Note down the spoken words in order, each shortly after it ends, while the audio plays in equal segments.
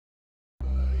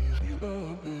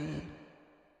love it?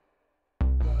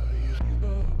 Why is you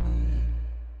love it?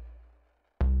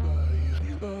 Why is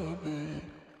you love it?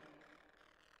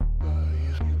 Why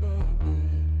is you love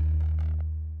it?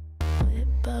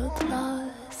 We're both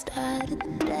lost at the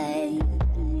day.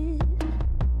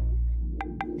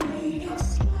 Pretty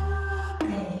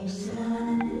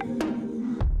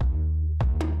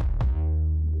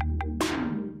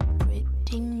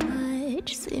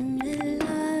much similar.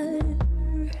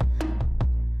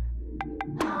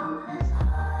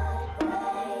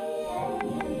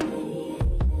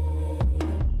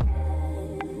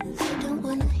 I don't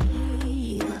wanna hear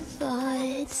your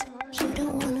thoughts. You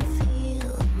don't wanna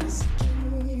feel my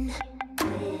skin.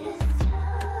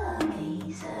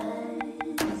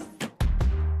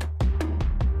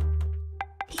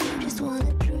 You just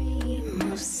wanna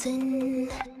dream of sin.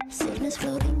 Sickness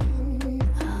floating in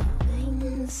our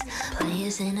veins.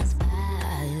 Players in a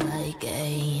spotlight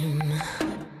game.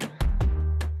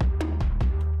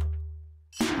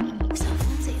 So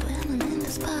fancy when I'm in the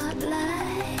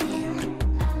spotlight.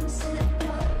 I'm sitting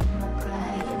up in my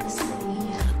privacy.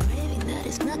 A craving that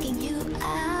is knocking you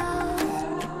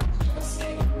out. Just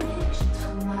getting visions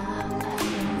from my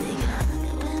life. They got me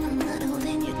when I'm not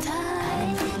holding you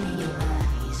tight. In your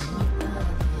eyes and you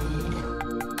love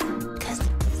it. 'Cause the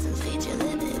distance feeds you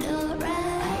live it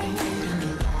alright. In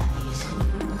your eyes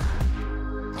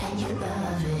and you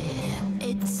love it.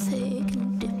 It's sick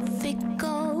and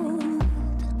difficult,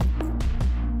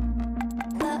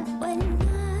 but we're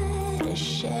not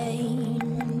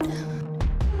ashamed.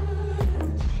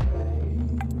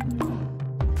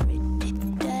 Pretty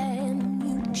damn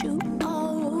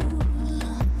mutual.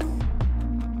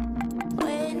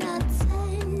 We're not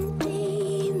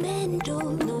sentimental,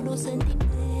 no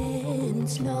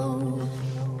sentiments, no.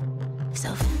 So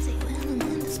fancy when I'm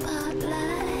in the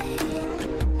spotlight.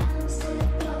 I'm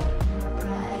sitting up in my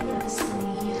privacy.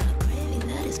 A craving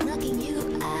that is knocking you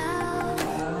out.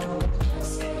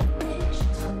 Just getting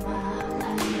visions from my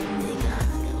life. They got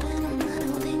me when I'm not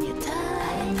holding you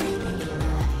tight. In your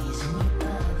eyes and you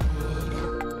love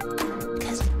it.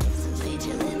 'Cause the distance feeds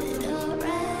you live it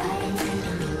alright. In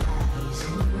your eyes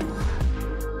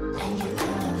and you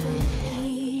love it.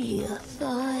 Your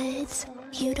thoughts.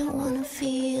 You don't wanna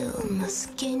feel my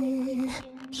skin.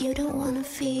 You don't wanna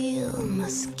feel my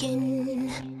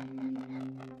skin.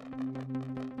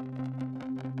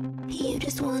 You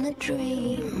just wanna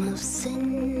dream of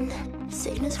sin.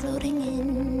 Sickness floating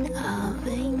in our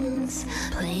veins.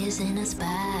 Players in a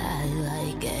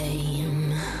spotlight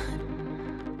game.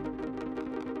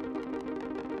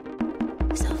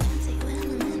 So fancy when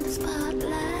I'm in the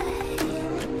spotlight.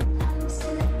 I'm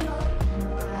sitting up in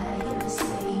my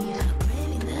privacy. A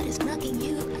craving that is knocking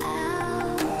you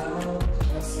out.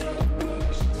 Just getting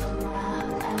visions from my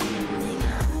life. They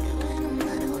got me when I'm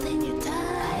not holding you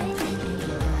tight. In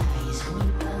your eyes and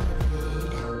you love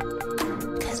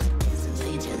it. 'Cause the distance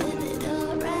feeds you live it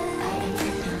alright.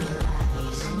 In your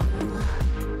eyes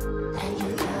and you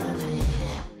love it.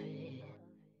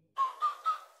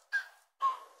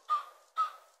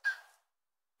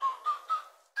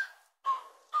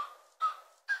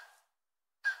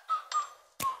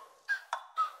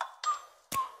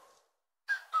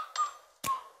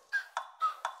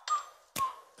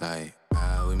 Like,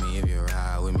 ride with me if you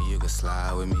ride with me, you can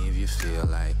slide with me if you feel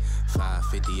like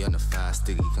 550 on the 5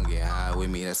 sticky, come get high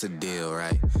with me, that's a deal,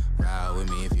 right? Ride with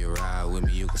me if you ride with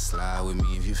me, you can slide with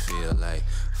me if you feel like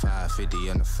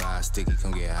 550 on the 5 sticky,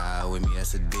 come get high with me,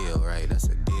 that's a deal, right? That's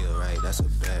a deal, right? That's a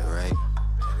bet, right?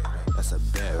 That's a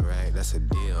bet, right? That's a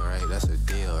deal, right? That's a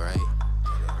deal, right?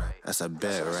 That's a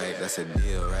bet, right? That's a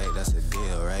deal, right? That's a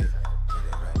deal, right?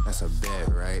 That's a bet,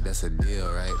 right? That's a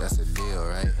deal, right? That's a deal,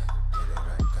 right?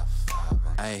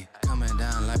 Ayy, coming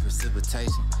down like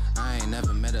precipitation. I ain't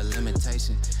never met a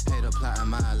limitation. Hate applying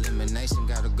my elimination.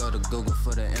 Gotta go to Google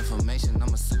for the information. I'm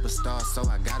a superstar, so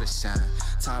I gotta shine.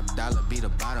 Top dollar be the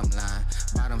bottom line.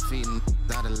 Bottom feeding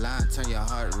out of line. Turn your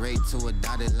heart rate to a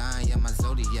dotted line. Yeah, my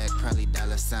zodiac probably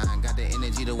dollar sign. Got the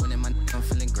energy to win it, I'm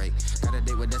feeling great. Got a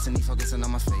date with destiny, focusing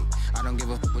on my fate. I don't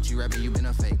give a fuck what you rapping, you been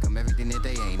a fake. I'm everything that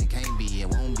they ain't, it can't be, it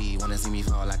won't be. Wanna see me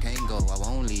fall, I can't go, I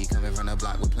won't leave. Coming from the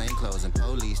block with plain clothes and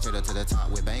police. Straight up to the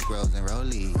top with bankrolls and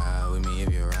rollies. Ride with me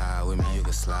if you ride with me, you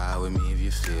can slide with me if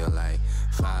you feel like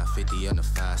 550 on the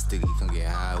 5 sticky, come get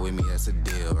high with me, that's a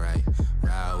deal, right?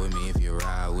 Ride with me if you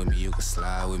ride with me, you can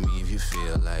slide with me if you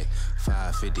feel like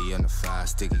 550 on the 5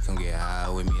 sticky, come get high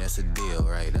with me, that's a deal,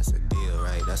 right? That's a deal,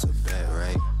 right? That's a bet,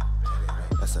 right?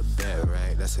 That's a bet,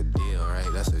 right? That's a deal,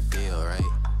 right? That's a deal, right?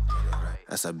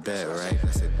 That's a bet, right?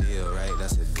 That's a deal, right?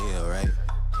 That's a deal, right?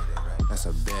 That's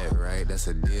a bet, right? That's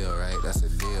a deal, right? That's a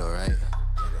deal, right?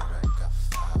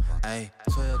 Ayy,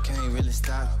 12 can't really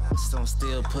stop, so I'm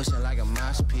still pushing like a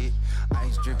mosh pit.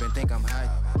 Ice dripping, think I'm hot.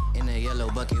 In a yellow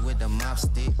bucket with the mop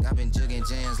stick. I've been jugging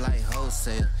jams like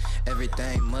wholesale.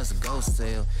 Everything must go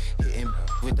sell. Hitting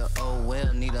with the old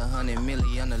well, need 100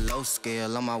 milli on the low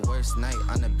scale. On my worst night,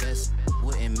 I'm the best.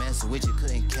 Wouldn't mess with you,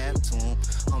 couldn't cap to him.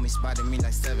 Homie spotted me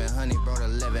like 700, brought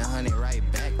 1100 right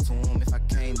back to him. If I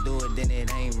can't do it, then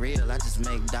it ain't real. I just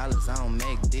make dollars, I don't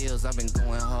make deals. I've been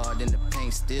going hard in the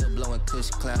paint, still blowing kush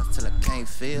clouds till I can't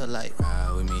feel like.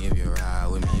 Ride with me if you ride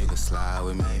with me, you can slide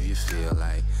with me if you feel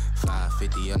like.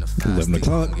 550 on the 11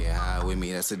 o'clock. Get high with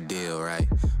me, that's a deal, right?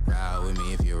 Ride with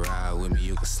me if you ride with me,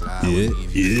 you can slide with It me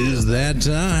if you is feel that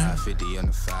time. 550 on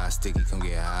the 5 sticky, come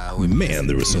get high with me. Man,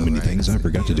 there were so many things I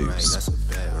forgot to do. That's a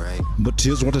bet, right? But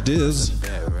tis what it is.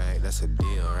 Bet, right? That's a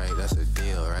deal, right? That's a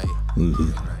deal, right?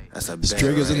 That's a bet,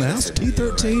 Strigger's in the right? house. That's a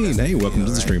deal, T13. right? Hey, welcome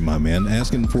to the stream, my man.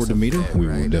 Asking for Demeter. We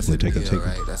will definitely take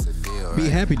a be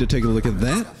happy to take a look at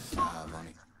that.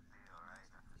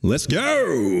 Let's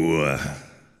go.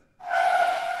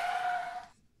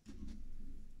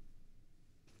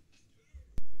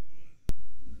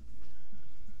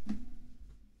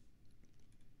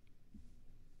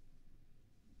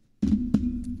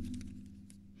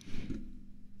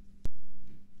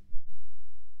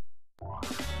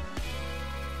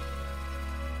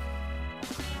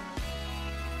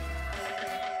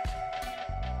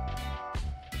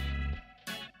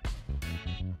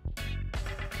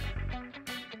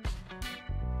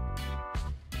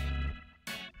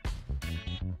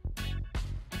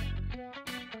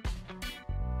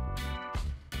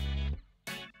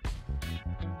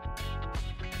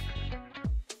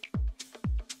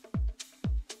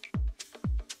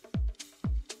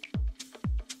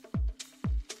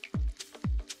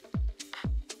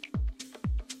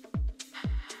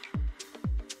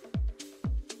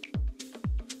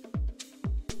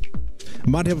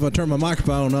 Might have if I turn my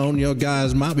microphone on, you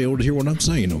guys might be able to hear what I'm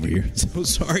saying over here. So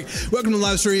sorry. Welcome to the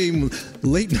live stream,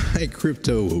 late night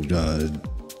crypto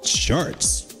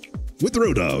charts with the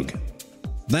Road Dog.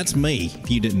 That's me,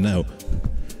 if you didn't know.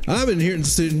 I've been here and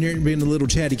sitting here being a little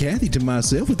chatty Cathy to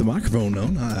myself with the microphone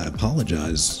on. I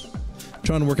apologize.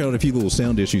 Trying to work out a few little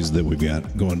sound issues that we've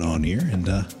got going on here, and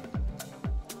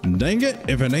dang it,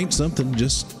 if it ain't something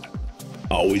just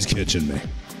always catching me.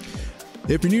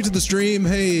 If you're new to the stream,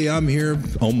 hey, I'm here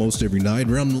almost every night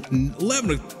around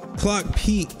 11 o'clock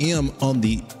p.m. on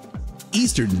the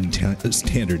Eastern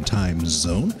Standard Time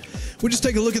Zone. We just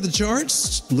take a look at the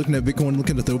charts, looking at Bitcoin,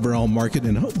 looking at the overall market,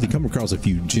 and hopefully come across a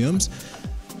few gems.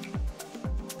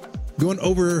 Going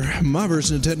over my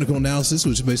version of technical analysis,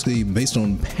 which is basically based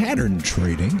on pattern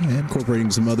trading and incorporating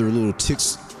some other little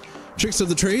tricks of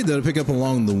the trade that I pick up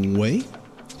along the way.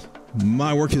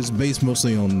 My work is based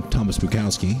mostly on Thomas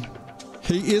Bukowski.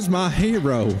 He is my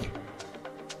hero.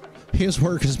 His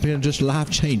work has been just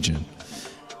life-changing.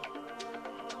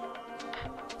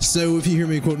 So if you hear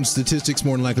me quoting statistics,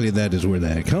 more than likely that is where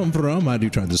that come from. I do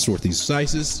try to sort these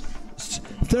sources.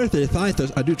 I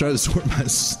do try to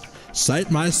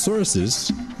sort my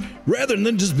sources rather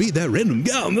than just be that random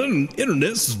guy on the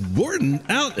internet sorting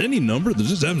out any number that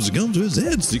just happens to come to his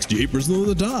head 68% of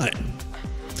the time.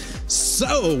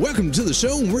 So, welcome to the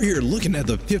show. We're here looking at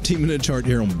the 15-minute chart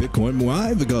here on Bitcoin.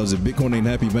 Why? Because if Bitcoin ain't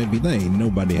happy, baby, they ain't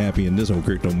nobody happy in this whole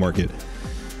crypto market.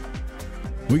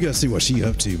 We got to see what she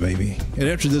up to, baby. And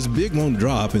after this big long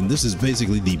drop, and this is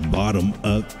basically the bottom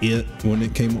of it when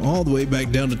it came all the way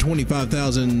back down to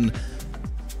 25,000.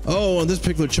 Oh, on this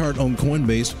particular chart on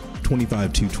Coinbase,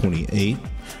 25,228.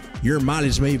 Your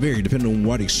mileage may vary depending on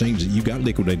what exchange that you got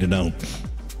liquidated on.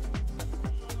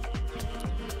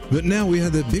 But now we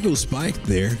have that big old spike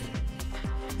there.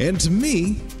 And to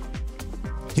me,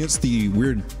 hence the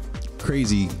weird,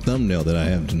 crazy thumbnail that I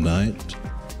have tonight.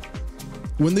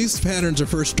 When these patterns are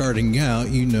first starting out,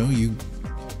 you know, you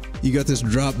got this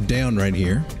drop down right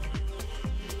here.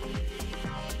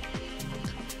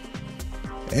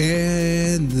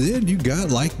 And then you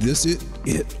got like this,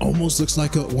 it almost looks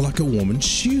like a woman's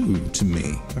shoe to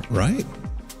me, right?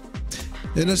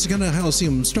 And that's kind of how I see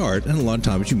them start. And a lot of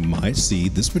times you might see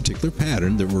this particular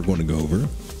pattern that we're going to go over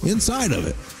inside of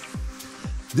it.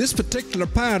 This particular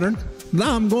pattern that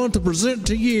I'm going to present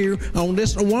to you on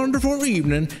this wonderful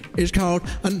evening is called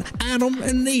an Adam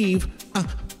and Eve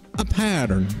a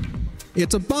pattern.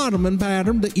 It's a bottoming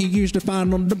pattern that you usually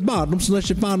find on the bottoms unless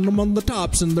you find them on the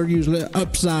tops, and they're usually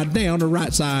upside down or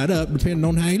right side up depending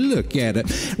on how you look at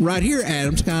it. Right here,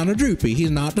 Adam's kind of droopy. He's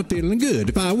not feeling good.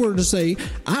 If I were to say,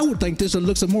 I would think this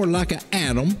looks more like an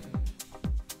Adam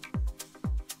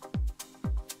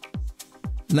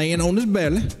laying on his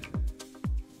belly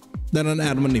than an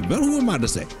Adam and Eve. But who am I to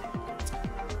say?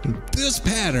 This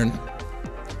pattern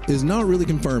is not really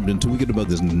confirmed until we get above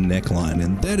this neckline,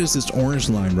 and that is this orange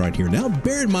line right here. Now,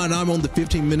 bear in mind, I'm on the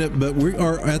 15-minute, but we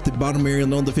are at the bottom area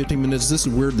and on the 15 minutes. This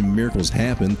is where the miracles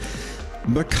happen,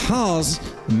 because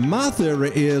my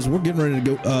theory is we're getting ready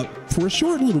to go up for a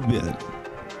short little bit.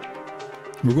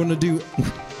 We're going to do,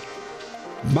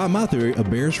 by my theory, a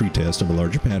bearish retest of a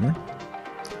larger pattern.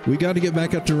 We got to get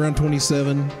back up to around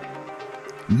 27,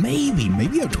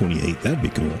 maybe up 28. That'd be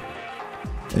cool.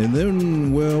 And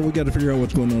then, well, we got to figure out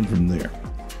what's going on from there.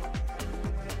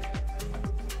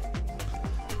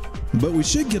 But we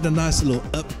should get a nice little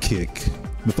up kick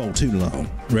before too long,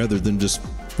 rather than just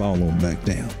falling back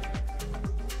down,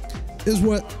 is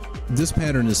what this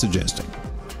pattern is suggesting.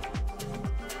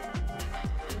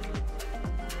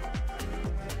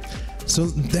 So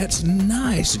that's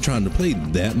nice, trying to play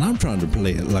that, and I'm trying to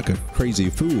play it like a crazy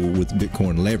fool with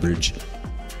Bitcoin leverage.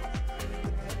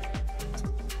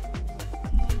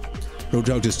 Road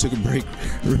Dog just took a break.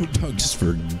 Road Dog just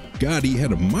forgot he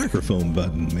had a microphone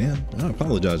button, man. I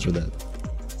apologize for that.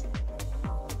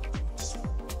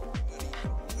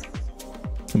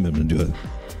 I'm going to do it.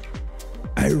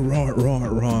 Hey, right.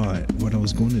 What I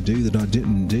was going to do that I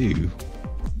didn't do.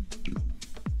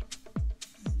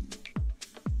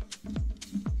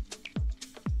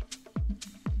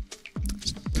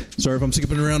 Sorry if I'm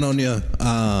skipping around on you.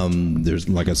 There's,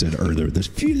 like I said earlier, there's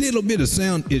a few little bit of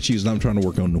sound issues that I'm trying to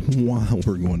work on while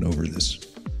we're going over this.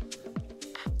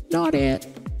 Not it.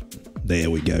 There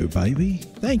we go, baby.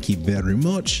 Thank you very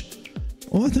much.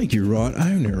 Oh, I think you're right.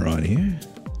 I own it right here.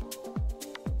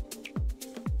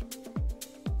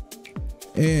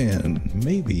 And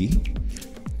maybe,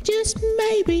 just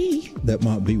maybe, that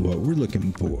might be what we're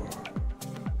looking for.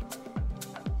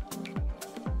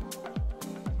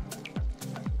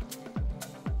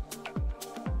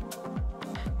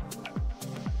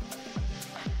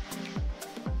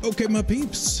 Okay, my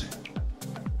peeps.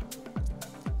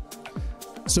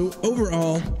 So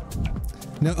overall,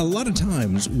 now a lot of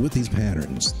times with these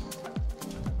patterns,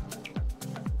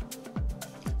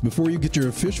 before you get your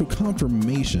official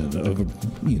confirmation of,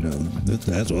 that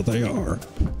that's what they are,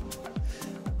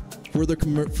 for they're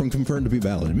from confirmed to be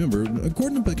valid. Remember,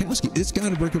 according to Bukowski, it's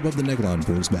got to break above the neckline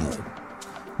for it's valid.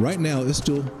 Right now, it's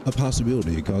still a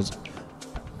possibility because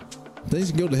things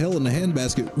can go to hell in the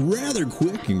handbasket rather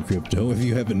quick in crypto, if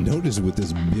you haven't noticed with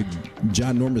this big,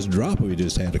 ginormous drop we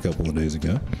just had a couple of days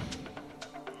ago.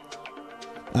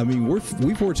 I mean,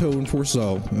 we foretold and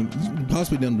foresaw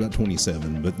possibly down to about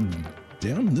 27, but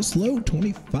down this low,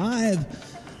 25.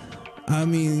 I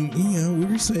mean, we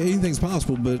were saying anything's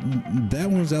possible, but that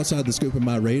one was outside the scope of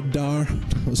my radar.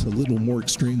 It was a little more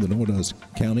extreme than what I was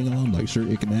counting on. Like, sure,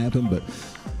 it can happen, but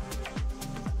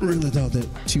really thought that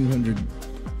 200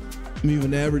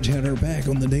 moving average had our back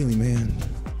on the daily, man.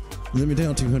 Let me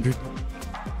down 200.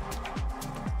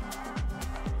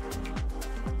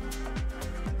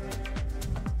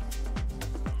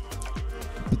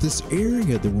 But this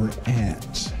area that we're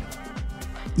at,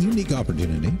 unique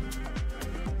opportunity.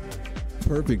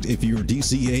 Perfect if you're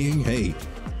DCAing, hey.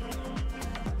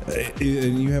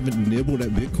 And you haven't nibbled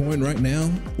at Bitcoin right now?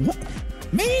 What?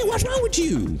 Man, what's wrong with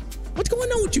you? What's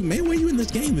going on with you, man? Where are you in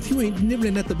this game if you ain't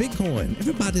nibbling at the Bitcoin?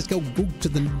 Everybody's go to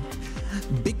the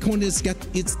Bitcoin.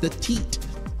 It's the teat.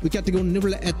 We got to go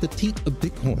nibble at the teat of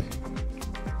Bitcoin.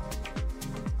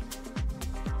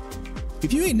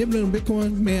 If you ain't nibbling on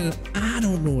Bitcoin, man, I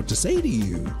don't know what to say to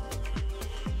you.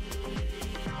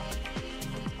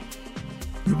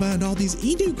 You're buying all these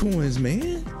Edu coins,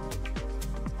 man.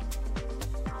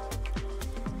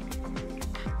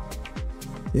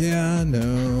 Yeah, I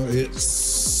know. It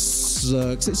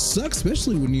sucks. It sucks,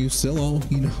 especially when you sell all,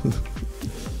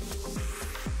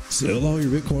 sell all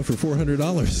your Bitcoin for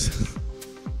 $400.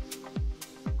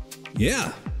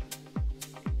 Yeah.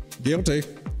 Guilty.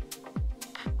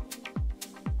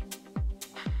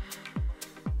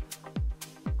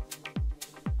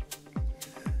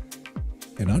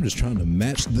 And I'm just trying to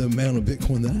match the amount of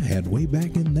Bitcoin that I had way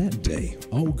back in that day.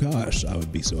 Oh gosh, I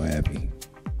would be so happy.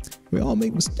 We all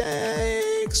make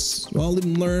mistakes. We all live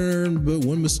and learn, but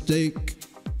one mistake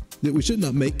that we should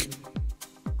not make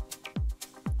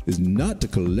is not to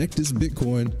collect this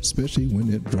Bitcoin, especially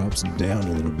when it drops down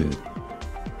a little bit.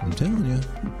 I'm telling you,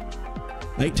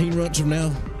 18 runs from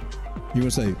now, you're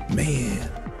gonna say, man.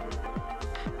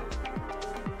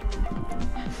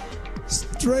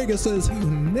 Strager says he'll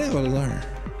never learn.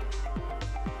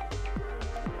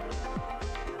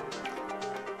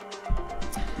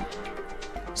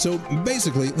 So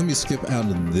basically, let me skip out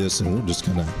of this and we'll just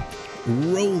kind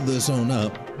of roll this on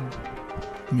up.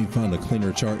 Let me find a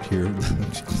cleaner chart here.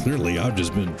 Clearly, I've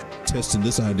just been testing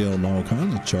this idea on all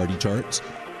kinds of charts.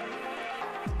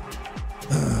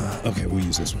 Okay, we'll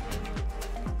use this one.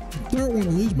 Don't want to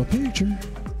lose my picture.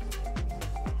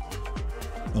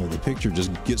 Oh, the picture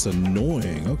just gets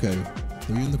annoying. Okay,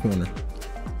 3 in the corner.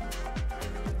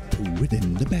 Put it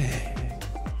in the bag.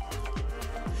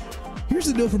 Here's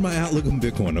the deal for my outlook on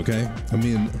Bitcoin, okay? I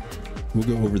mean, we'll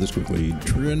go over this quickly.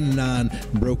 Trend 9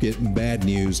 broke it. Bad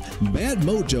news. Bad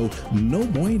mojo. No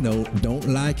bueno. Don't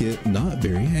like it. Not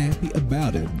very happy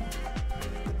about it.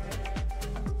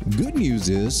 Good news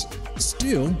is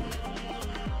still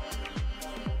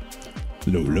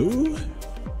low, low,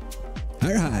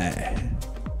 higher, high,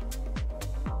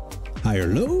 higher,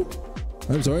 low.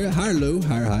 I'm sorry, higher, low,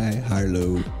 higher, high, higher,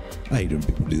 low. I hate when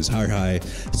people do this. Higher, high,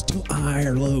 still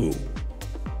higher, low.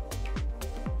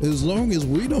 As long as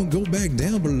we don't go back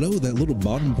down below that little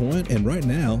bottom point, and right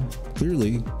now,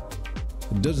 clearly,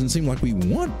 it doesn't seem like we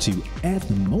want to at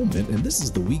the moment, and this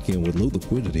is the weekend with low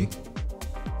liquidity.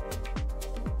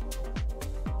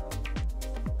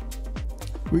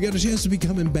 We got a chance to be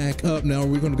coming back up. Now, are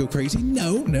we going to go crazy?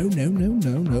 No.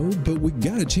 But we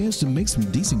got a chance to make some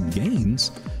decent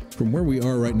gains from where we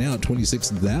are right now at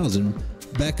 26,000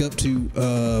 back up to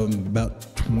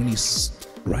about 20,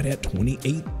 right at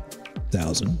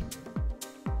 28,000.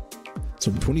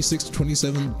 So from 26 to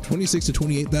 27, 26 to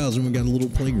 28,000, we got a little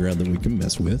playground that we can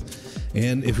mess with.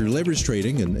 And if you're leverage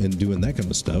trading and doing that kind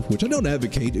of stuff, which I don't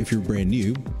advocate if you're brand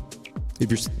new,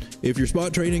 if you're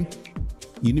spot trading,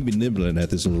 you need to be nibbling at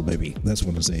this little baby. That's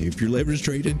what I say. If you're leverage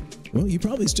trading, well, you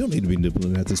probably still need to be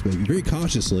nibbling at this baby very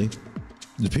cautiously,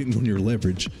 depending on your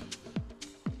leverage.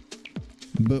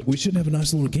 But we should have a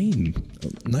nice little gain,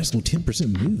 a nice little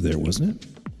 10% move there, wasn't it?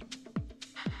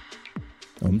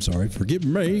 I'm sorry, forgive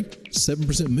me.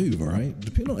 7% move, all right?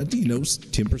 Depending on,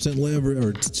 10% lever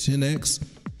or 10x,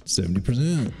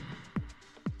 70%.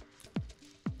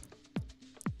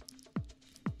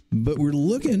 But we're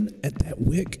looking at that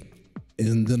wick.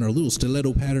 And then our little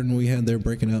stiletto pattern we had there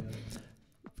breaking up,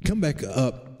 come back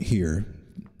up here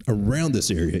around this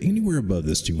area, anywhere above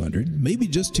this 200, maybe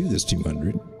just to this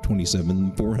 200,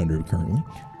 27,400 currently,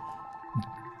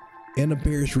 and a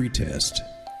bearish retest.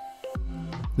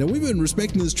 Now we've been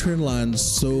respecting this trend line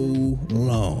so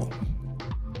long.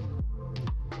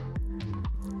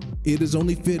 It is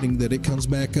only fitting that it comes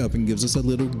back up and gives us a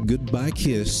little goodbye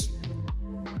kiss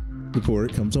before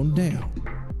it comes on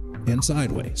down and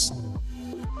sideways.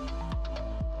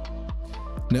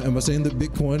 Now, am I saying that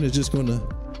Bitcoin is just going to,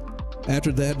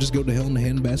 after that, just go to hell in a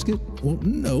handbasket? Well,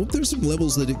 no, there's some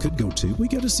levels that it could go to. We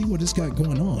got to see what it's got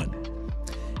going on.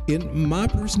 In my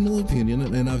personal opinion,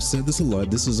 and I've said this a lot,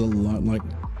 this is a lot like,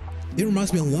 it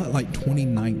reminds me a lot like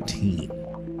 2019.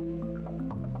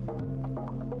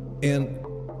 And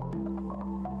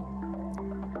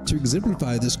to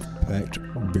exemplify this fact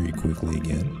very quickly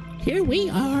again, here we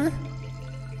are.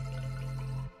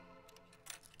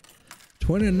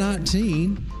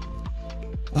 2019,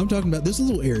 I'm talking about this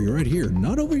little area right here,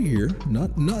 not over here,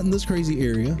 not in this crazy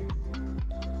area.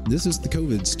 This is the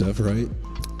COVID stuff, right?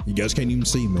 You guys can't even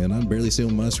see, man. I can barely see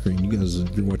on my screen. You guys,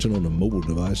 if you're watching on a mobile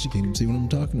device, you can't even see what I'm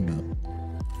talking about.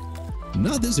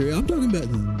 Not this area, I'm talking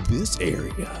about this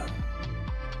area.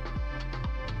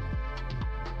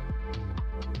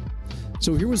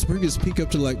 So here was the biggest peak up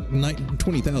to like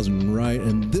 20,000, right?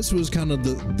 And this was kind of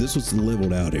the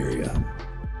leveled out area.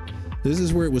 This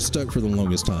is where it was stuck for the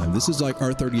longest time. This is like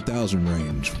our 30,000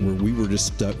 range where we were just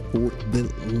stuck for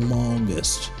the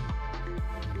longest.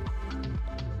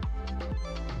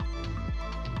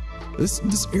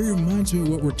 This area reminds me of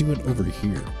what we're doing over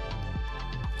here.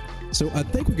 So I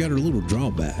think we got our little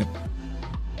drawback,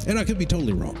 and I could be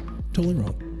totally wrong. Totally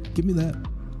wrong. Give me that.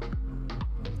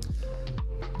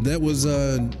 That was,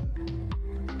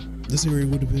 this area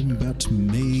would have been about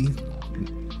May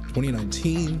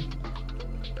 2019.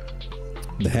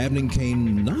 The halving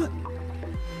came I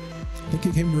think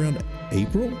it came around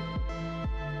April.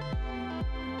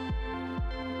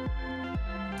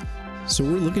 So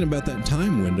we're looking about that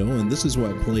time window, and this is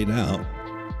what played out.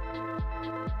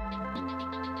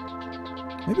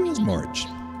 Maybe it was March.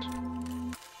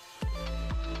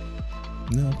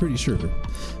 No, I'm pretty sure.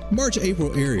 March,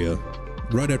 April area,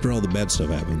 right after all the bad stuff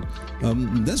happened.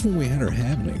 That's when we had our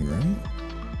halving, right?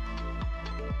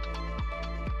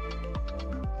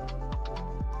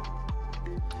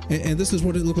 And this is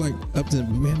what it looked like up to,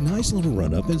 man, nice little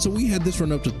run up. And so we had this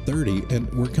run up to 30, and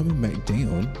we're coming back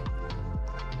down.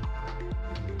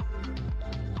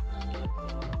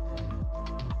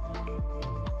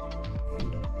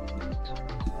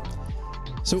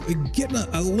 So getting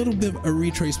a little bit of a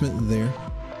retracement there.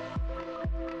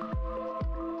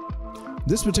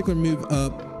 This particular move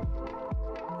up,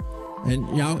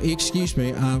 And y'all, excuse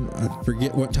me, I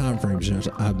forget what time frames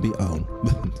I'd be on.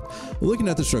 Looking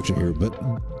at the structure here, but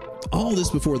all this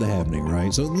before the halving,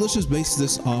 right? So let's just base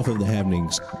this off of the halving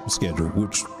schedule,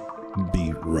 which would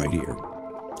be right here.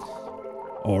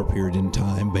 Our period in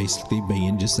time basically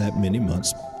being just that many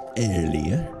months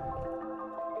earlier.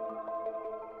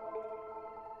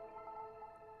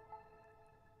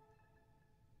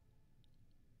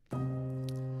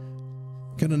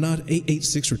 Got a not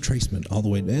 886 retracement all the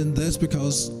way, and that's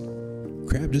because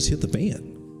crap just hit the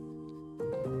fan.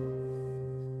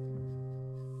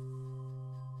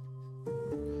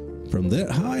 From that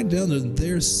high down to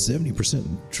there,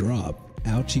 70% drop.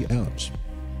 Ouchie, ouch.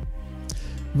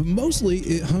 But mostly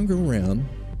it hung around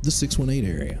the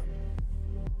 618 area.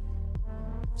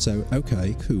 So,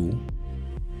 okay, cool.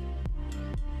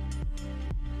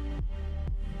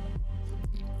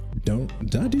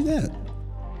 Did I do that?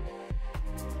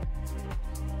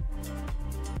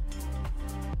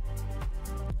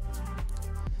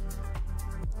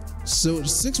 So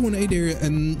 618 area,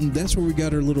 and that's where we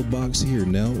got our little box here.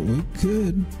 Now we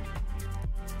could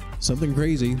something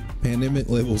crazy, pandemic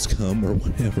levels come or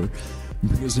whatever,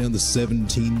 bring us down to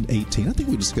 17, 18. I think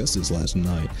we discussed this last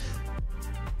night.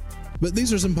 But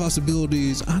these are some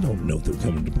possibilities. I don't know if they'll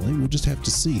come into play. We'll just have to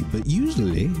see. But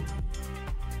usually,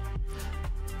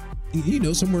 you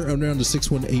know, somewhere around the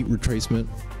 618 retracement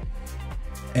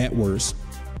at worst.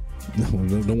 No,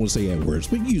 don't want to say at worst,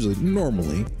 but usually,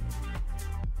 normally.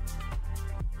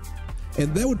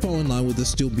 And that would fall in line with us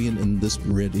still being in this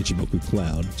red Ichimoku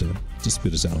cloud to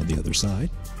spit us out on the other side.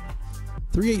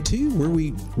 382, where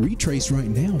we retrace right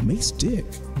now, may stick.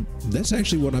 That's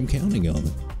actually what I'm counting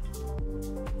on.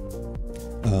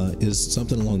 Is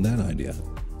something along that idea.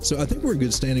 So I think we're in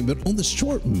good standing, but on the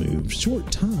short move, short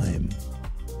time,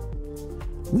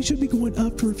 we should be going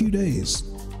up for a few days.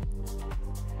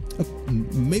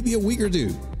 Maybe a week or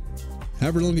two.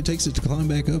 However long it takes it to climb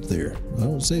back up there. I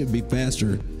don't say it'd be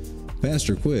faster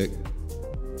quick.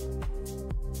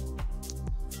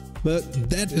 But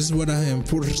that is what I am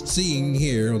foreseeing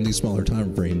here on these smaller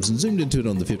time frames, and zoomed into it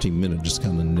on the 15-minute, just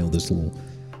kind of nail this little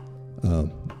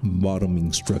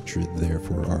bottoming structure there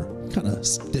for our kind of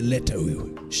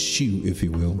stiletto shoe, if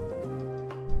you will.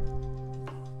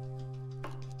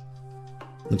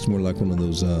 Looks more like one of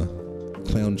those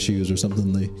clown shoes or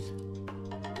something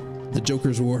the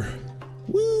Jokers wore.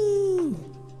 Woo!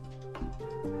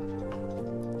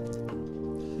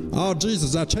 Oh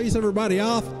Jesus, I chased everybody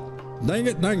off. Dang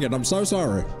it, I'm so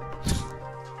sorry.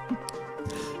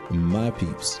 My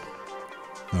peeps.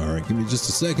 All right, give me just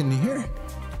a second here.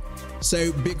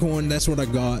 So Bitcoin, that's what I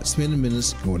got. Spending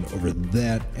minutes going over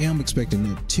that. And I'm expecting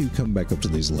it to come back up to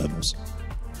these levels.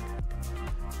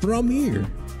 From here,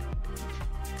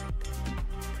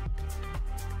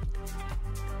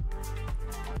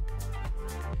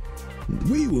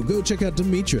 we will go check out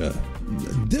Demetra.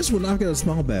 This one I've got a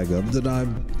small bag of that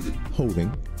I'm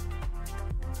holding.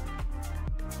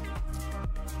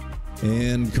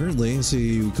 And currently,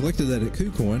 see, we collected that at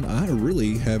KuCoin. I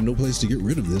really have no place to get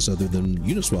rid of this other than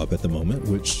Uniswap at the moment,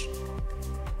 which,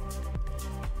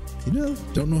 you know,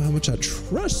 don't know how much I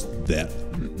trust that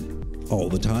all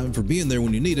the time for being there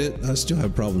when you need it. I still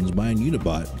have problems buying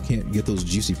Unibot. Can't get those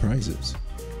juicy prices.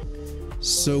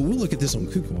 So we'll look at this on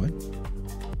KuCoin.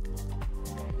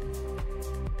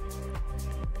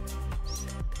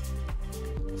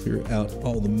 Clear out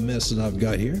all the mess that I've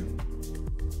got here.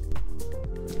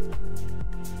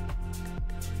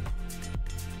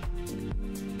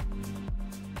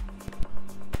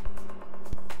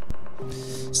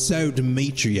 So,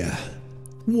 Demetria,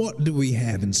 what do we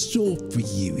have in store for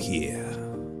you here?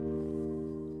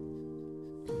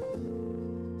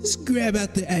 Let's grab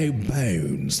out the old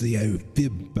bones, the old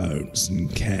fib bones,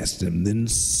 and cast them, then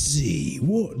see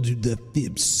what do the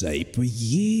fibs say for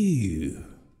you.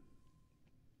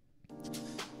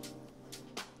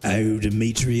 Oh,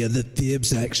 Demetria, the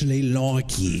fibs actually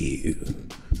like you.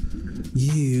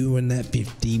 You and that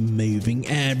 50 moving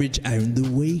average on the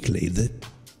weekly, the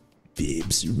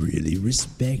fibs really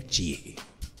respect you.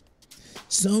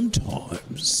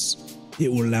 Sometimes it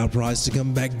will allow price to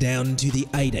come back down to the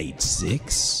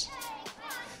 886.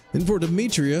 And for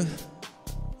Demetria,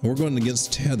 we're going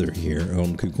against Tether here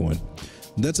on KuCoin.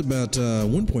 That's about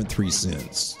 1.3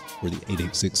 cents for the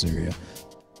 886 area.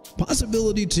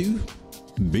 Possibility to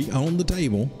be on the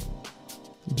table,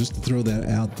 just to throw that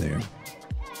out there.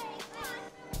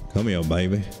 Come here,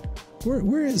 baby.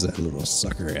 Where is that little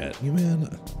sucker at? You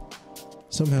man.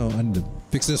 Somehow I need to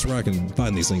fix this where I can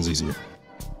find these things easier.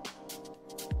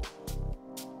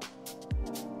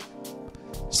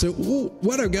 So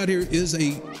what I've got here is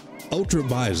a ultra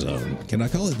buy zone. Can I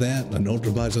call it that? An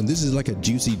ultra buy zone? This is like a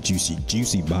juicy, juicy,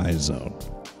 juicy buy zone.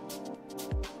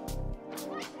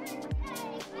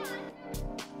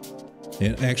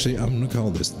 And actually, I'm going to call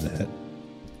this that.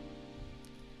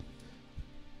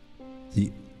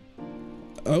 The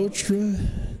ultra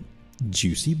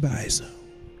juicy buy zone.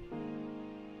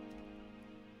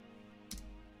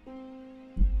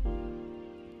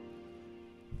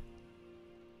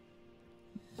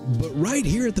 But right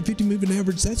here at the 50 moving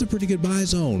average, that's a pretty good buy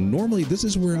zone. Normally, this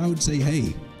is where I would say,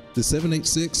 hey, the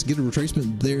 786, get a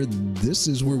retracement there. This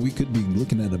is where we could be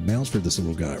looking at a bounce for this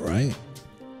little guy, right?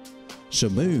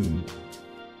 Shaboom.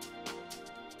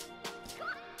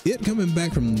 It coming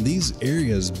back from these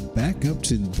areas back up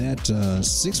to that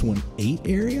 618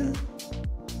 area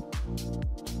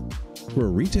for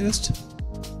a retest.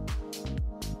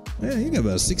 Yeah, you got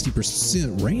about a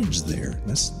 60% range there.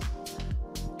 That's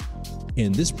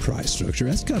in this price structure.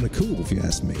 That's kind of cool if you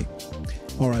ask me.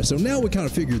 All right, so now we kind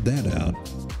of figured that out.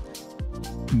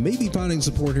 Maybe finding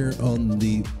support here on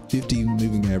the 50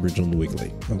 moving average on the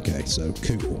weekly. Okay, so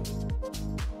cool.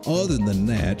 Other than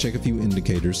that, check a few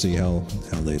indicators, see how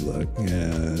they look.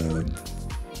 They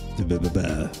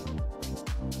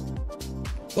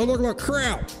look like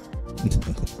crap.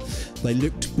 They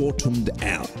looked bottomed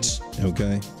out.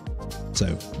 Okay,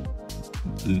 so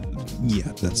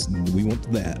yeah, we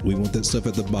want that. We want that stuff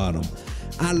at the bottom.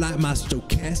 I like my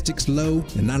stochastics low,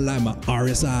 and I like my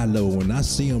RSI low. When I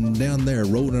see them down there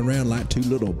rolling around like two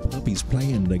little puppies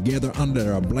playing together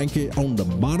under a blanket on the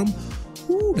bottom.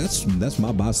 Ooh, that's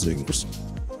my buy signals.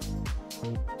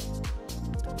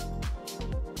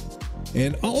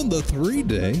 And on the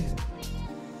 3-day,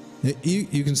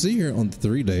 you can see here on the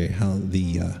 3-day how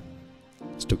the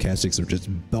stochastics are just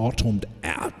bottomed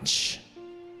out,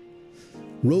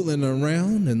 rolling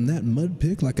around in that mud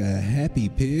pit like a happy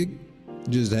pig,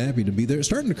 just happy to be there. It's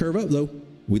starting to curve up though.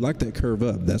 We like that curve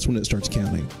up. That's when it starts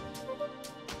counting.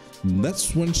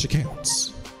 That's when she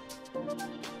counts.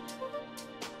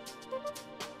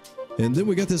 And then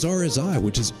we got this RSI,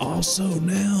 which is also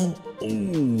now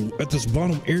at this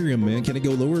bottom area, man. Can it go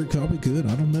lower? Probably could.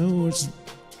 I don't know. It's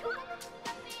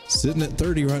sitting at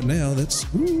 30 right now. That's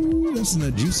in a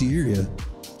juicy area.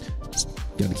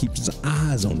 Got to keep his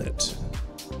eyes on it.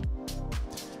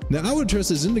 Now, I would trust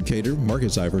this indicator,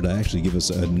 market cipher, to actually give us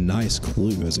a nice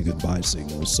clue as a good buy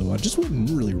signal. So I just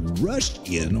wouldn't really rush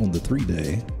in on the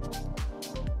 3-day.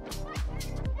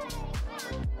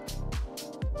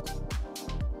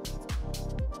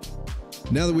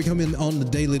 Now that we come in on the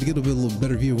daily to get a little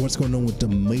better view of what's going on with the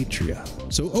Matria.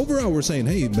 So overall, we're saying,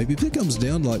 hey, maybe if it comes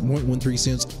down to like 0.13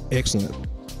 cents,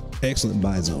 excellent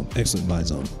buy zone,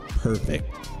 perfect.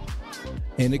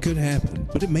 And it could happen,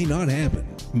 but it may not happen.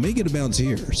 It may get a bounce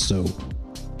here, so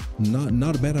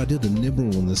not a bad idea to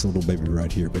nibble on this little baby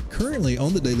right here. But currently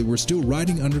on the daily, we're still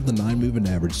riding under the 9 moving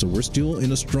average, so we're still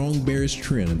in a strong bearish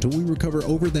trend. Until we recover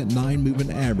over that 9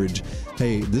 moving average,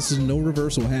 hey, this is no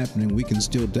reversal happening. We can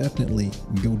still definitely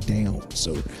go down.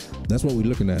 So that's what we're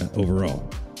looking at overall.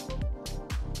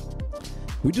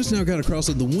 We just now got across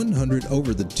the 100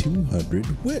 over the 200,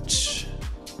 which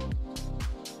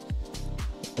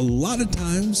a lot of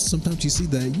times, sometimes you see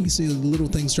that. You see the little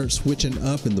things start switching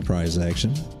up in the price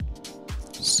action.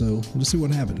 So let's see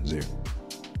what happens here.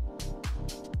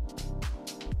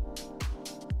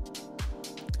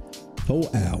 Whole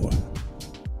hour.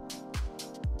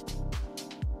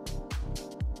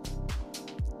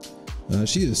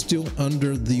 She is still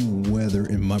under the weather,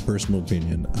 in my personal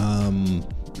opinion.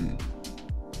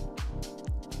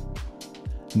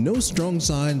 No strong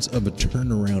signs of a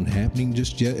turnaround happening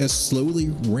just yet. It's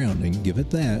slowly rounding, give it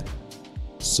that.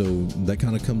 So that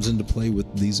kind of comes into play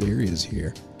with these areas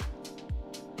here.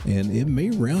 And it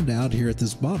may round out here at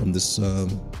this bottom, this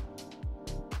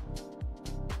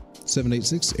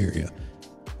 786 area.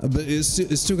 But it's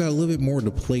still got a little bit more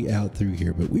to play out through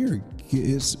here. But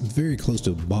it's very close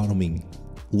to bottoming,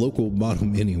 local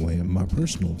bottom anyway, in my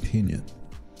personal opinion.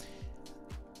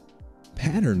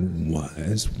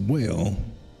 Pattern-wise, well,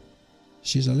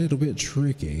 she's a little bit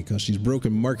tricky because she's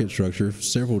broken market structure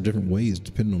several different ways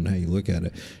depending on how you look at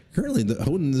it. Currently,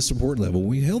 holding this support level,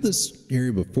 we held this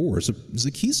area before, so it's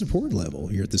a key support level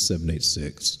here at the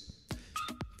 786.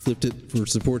 Flipped it for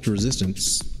support to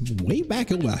resistance way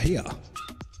back over here.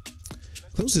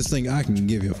 Closest thing I can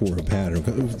give you for a pattern,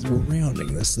 because we're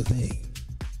rounding, that's the thing.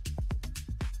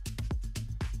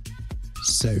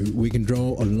 So we can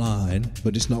draw a line,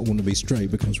 but it's not going to be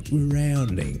straight because we're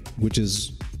rounding, which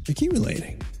is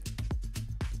accumulating.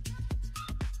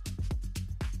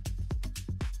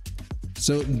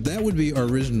 So that would be our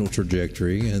original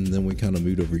trajectory, and then we kind of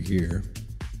moved over here.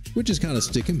 which is kind of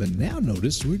sticking, but now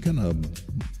notice we kind of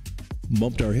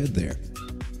bumped our head there.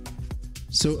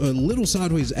 So a little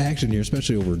sideways action here,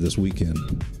 especially over this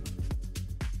weekend.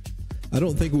 I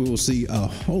don't think we will see a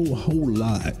whole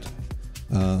lot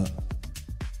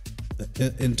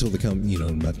until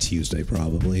about Tuesday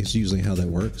probably. It's usually how that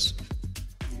works.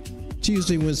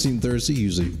 Tuesday, Wednesday, and Thursday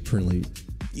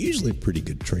usually pretty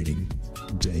good trading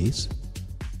days.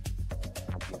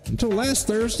 Until last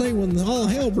Thursday when all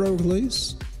hell broke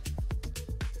loose.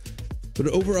 But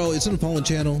overall, it's in a falling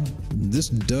channel. This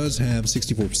does have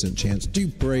 64% chance to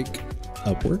break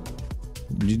upward.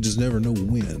 You just never know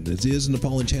when. It is in a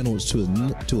falling channel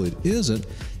until it isn't.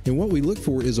 And what we look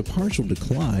for is a partial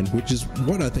decline, which is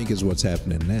what I think is what's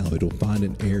happening now. It'll find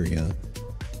an area.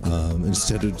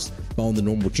 Instead of following the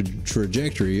normal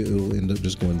trajectory, it'll end up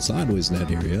just going sideways in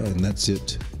that area. And that's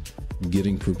it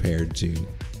getting prepared to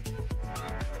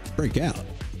break out.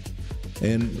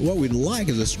 And what we'd like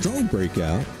is a strong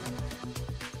breakout.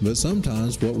 But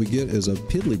sometimes what we get is a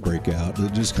piddly breakout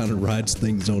that just kind of rides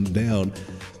things on down.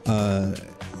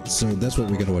 So that's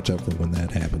what we got to watch out for when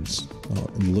that happens.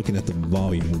 And looking at the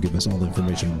volume will give us all the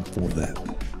information for that.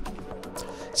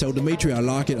 So Dimitri, I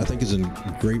like it. I think it's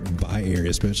a great buy area,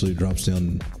 especially it drops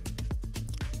down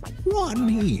right in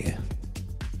here.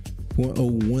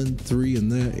 0.013 in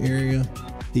that area.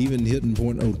 Even hitting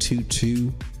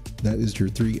 0.022. That is your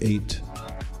 3.8.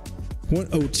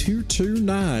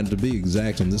 0.0229 to be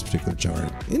exact on this particular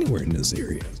chart. Anywhere in this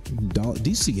area.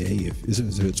 DCA if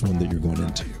it's one that you're going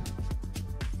into.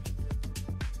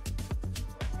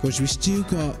 Because we still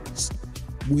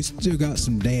got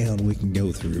some down we can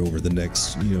go through over the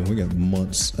next, we got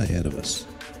months ahead of us.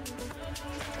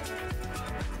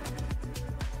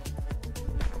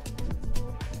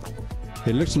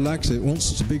 It looks like it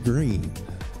wants to be green.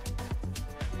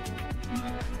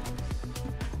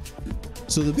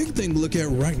 So the big thing to look at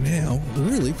right now,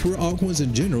 really for altcoins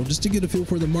in general, just to get a feel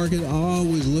for the market,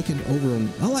 always looking over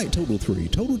on, I like total 3.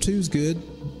 Total 2 is good.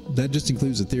 That just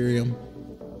includes Ethereum.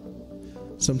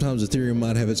 Sometimes Ethereum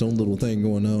might have its own little thing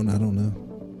going on. I don't know.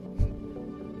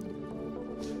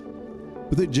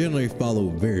 But they generally follow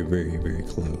very, very, very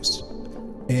close.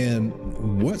 And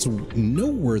what's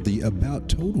noteworthy about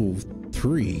total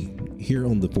 3 here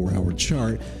on the 4-hour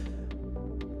chart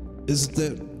is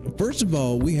that, first of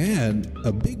all, we had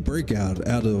a big breakout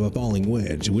out of a falling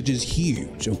wedge, which is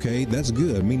huge, okay? That's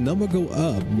good. I mean, number go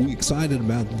up. We excited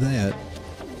about that.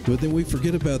 But then we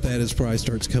forget about that as price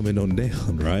starts coming on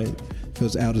down, right?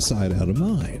 Because out of sight, out of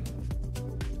mind.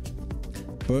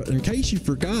 But in case you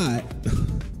forgot,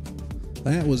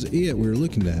 that was it we were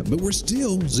looking at. But we're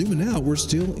still zooming out. We're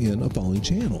still in a falling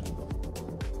channel.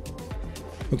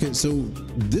 Okay, so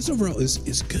this overall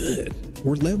is good.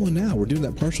 We're leveling out. We're doing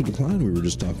that partial decline we were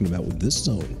just talking about with this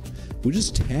zone. We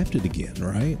just tapped it again,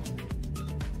 right?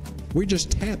 We just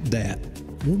tapped that.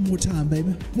 One more time,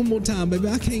 baby. One more time, baby.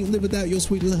 I can't live without your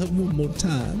sweet love. One more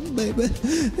time, baby.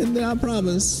 And then I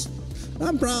promise,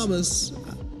 I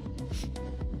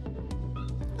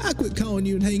quit calling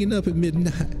you and hanging up at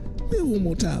midnight. One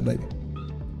more time, baby.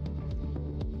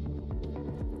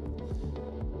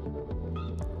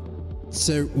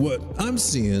 So what I'm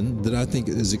seeing that I think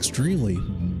is extremely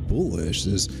bullish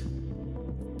is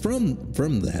from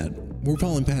that, we're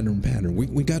following pattern.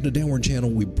 We got the downward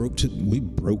channel. We broke it.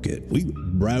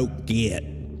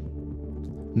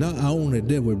 Not only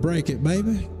did we break it,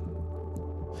 baby,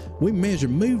 we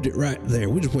moved it right there.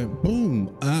 We just went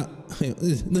boom.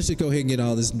 Let's just go ahead and get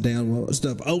all this down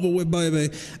stuff over with,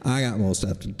 baby. I got more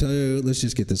stuff to do. Let's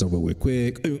just get this over with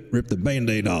quick. Ooh, rip the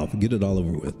band-aid off. Get it all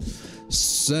over with.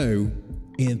 So,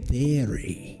 in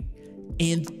theory,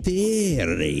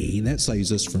 that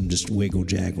saves us from just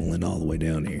wiggle-jaggling all the way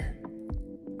down here.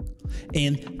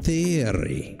 In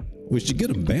theory, we should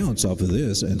get a bounce off of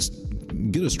this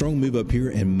and get a strong move up here,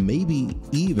 and maybe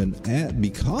even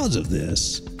because of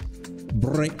this,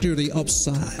 break to the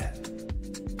upside.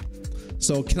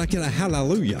 So can I get a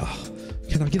hallelujah?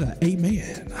 Can I get an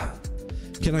amen?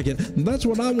 That's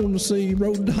what I want to see,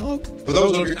 Road Dog. For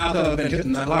those of you out there that have been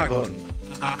hitting that like button,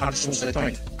 I just want to say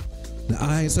thank you. Now,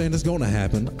 I ain't saying it's going to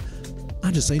happen.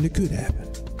 I'm just saying it could happen.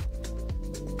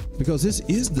 Because this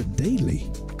is the daily.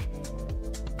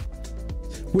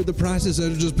 Where the prices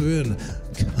have just been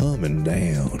coming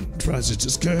down. Prices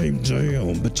just came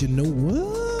down. But you know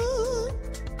what?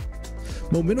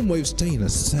 Momentum waves staying the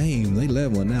same. They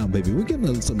leveling out, baby. We're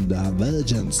getting some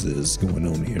divergences going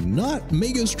on here. Not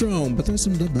mega strong, but there's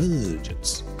some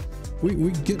divergence.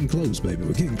 We're getting close, baby.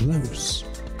 We're getting close.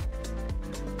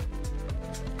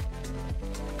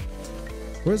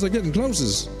 Where's it getting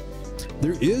closest?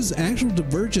 There is actual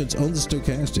divergence on the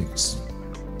stochastics.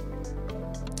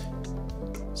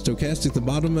 stochastic, the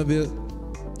bottom of it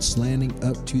slanting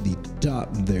up to the top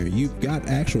there. You've got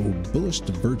actual bullish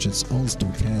divergence on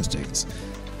stochastics.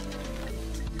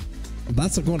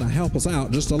 That's going to help us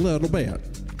out just a little bit.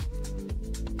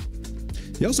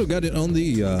 You also got it on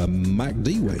the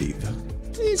MACD wave.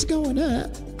 It's going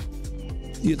up.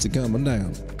 It's coming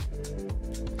down.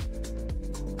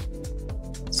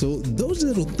 So those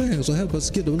little things will help us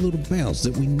get a little bounce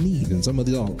that we need in some of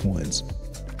the altcoins.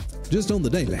 Just on the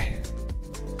daily.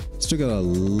 Still got a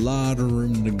lot of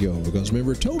room to go because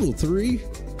remember, total 3.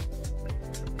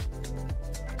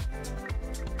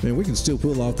 Man, we can still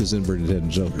pull off this inverted head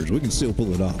and shoulders. We can still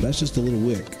pull it off. That's just a little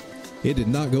wick. It did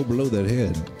not go below that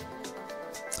head.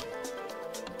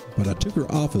 But I took her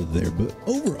off of there. But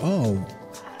overall,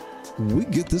 we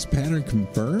get this pattern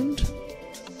confirmed.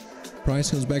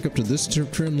 Price comes back up to this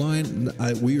trend line.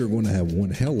 We are going to have one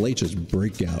hellacious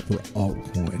breakout for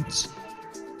altcoins.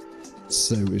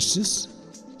 So it's just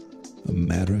a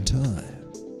matter of time.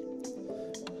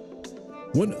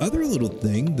 One other little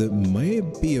thing that may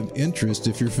be of interest,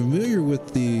 if you're familiar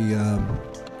with the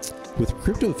with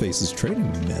CryptoFace's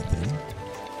trading method,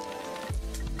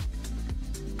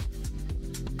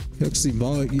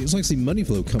 it's like see money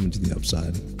flow coming to the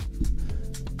upside.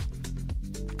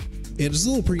 And it's a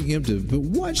little preemptive, but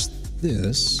watch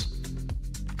this.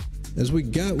 As we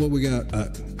got what we got,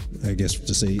 I guess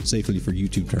to say safely for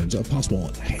YouTube terms, a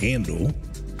possible handle,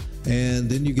 and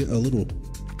then you get a little,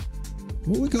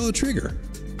 what we call a trigger,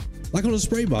 like on a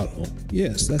spray bottle.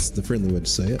 Yes, that's the friendly way to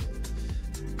say it.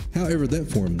 However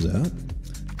that forms out,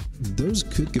 those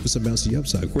could give us a bouncy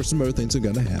upside. Of course, some other things are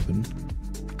going to happen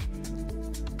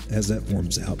as that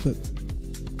forms out, but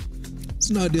it's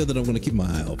an idea that I'm going to keep my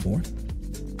eye out for.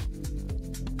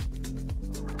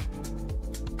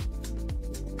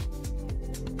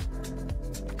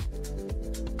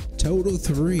 Total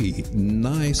 3.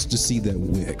 Nice to see that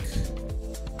wick.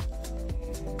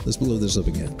 Let's blow this up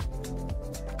again.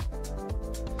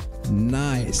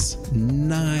 Nice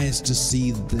to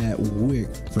see that wick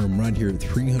from right here at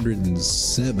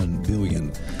 307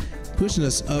 billion, pushing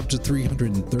us up to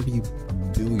 330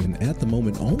 billion at the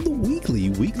moment on the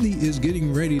weekly. Weekly is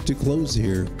getting ready to close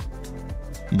here.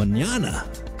 Mañana.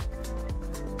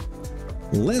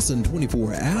 Less than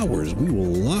 24 hours, we will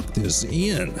lock this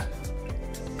in.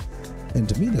 And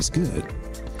to me, that's good.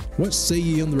 What say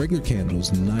ye on the regular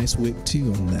candles? Nice wick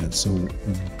too on that, so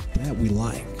that we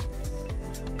like.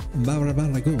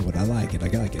 I like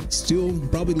it. Still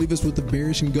probably leave us with the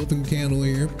bearish engulfing candle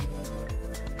here.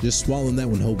 Just swallowing that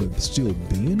one whole, but still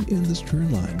being in this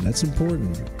trend line. That's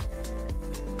important.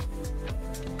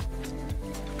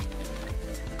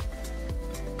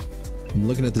 I'm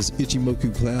looking at this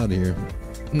Ichimoku cloud here.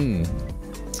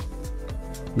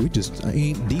 We just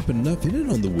ain't deep enough in it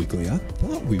on the weekly. I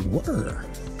thought we were.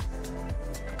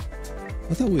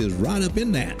 I thought we was right up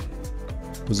in that.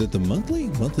 Was it the monthly?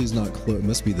 Monthly's not close. It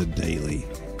must be the daily.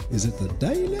 Is it the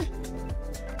daily?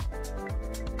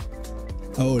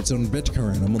 Oh, it's on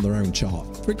BitCurrent. I'm on the wrong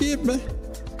chart. Forgive me.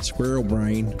 Squirrel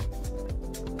brain.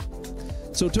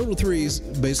 So total 3 is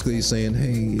basically saying,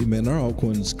 hey, man, our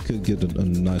altcoins could get a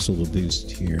nice little boost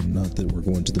here. Not that we're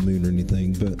going to the moon or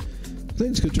anything, but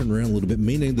things could turn around a little bit,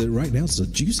 meaning that right now it's a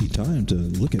juicy time to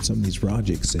look at some of these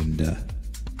projects and,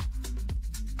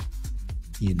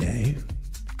 you know,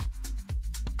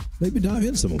 maybe dive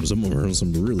in some of them. Some of them are on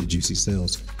some really juicy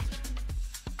sales.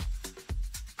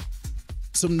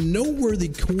 Some noteworthy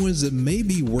coins that may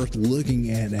be worth looking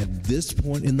at this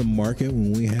point in the market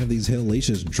when we have these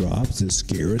hellacious drops that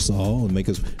scare us all and make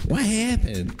us, what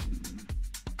happened?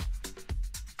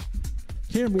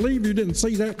 Can't believe you didn't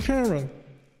see that coming.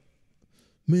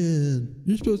 Man,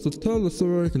 you're supposed to tell us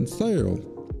so I can sell.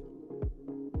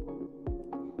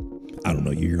 I don't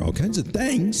know, you hear all kinds of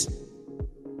things.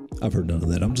 I've heard none of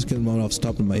that. I'm just getting off the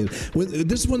top of my head.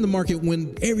 This is when the market,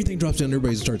 when everything drops down,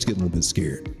 everybody starts getting a little bit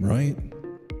scared, right?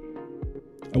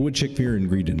 I would check Fear and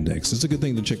Greed Index. It's a good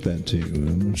thing to check that too.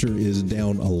 I'm sure it is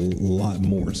down a lot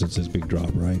more since this big drop,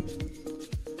 right?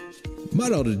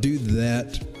 Might ought to do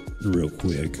that real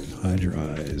quick. Hide your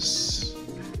eyes.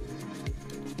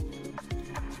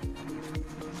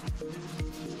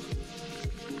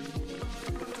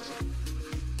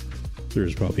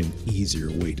 There's probably an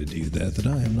easier way to do that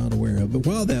I am not aware of. But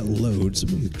while that loads,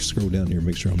 let me scroll down here and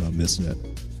make sure I'm not missing it.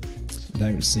 I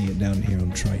don't see it down here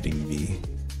on TradingView.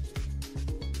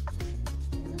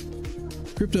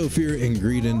 Crypto Fear and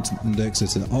Greed Index.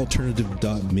 It's an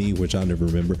alternative.me, which I never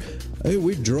remember. Hey,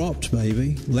 we dropped,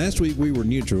 baby. Last week we were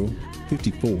neutral,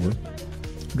 54.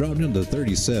 Dropped into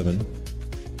 37.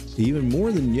 Even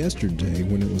more than yesterday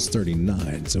when it was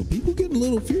 39. So people getting a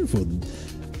little fearful.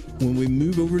 When we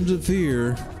move over into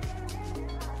fear,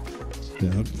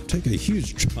 Now, take a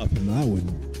huge drop, and I would,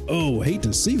 hate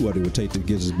to see what it would take to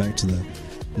get us back to the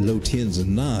low 10s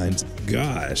and 9s.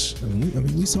 Gosh, I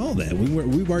mean, we saw that.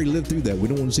 We've already lived through that. We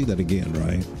don't want to see that again,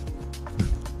 right?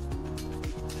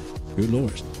 Good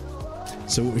Lord.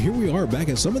 So here we are back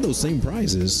at some of those same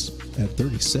prices at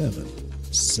 37.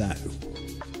 So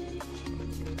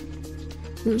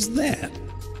there's that.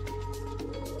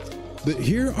 But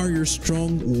here are your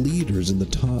strong leaders in the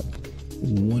top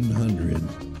 100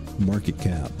 market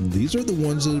cap. These are the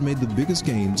ones that have made the biggest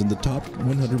gains in the top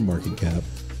 100 market cap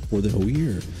for the whole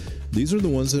year. These are the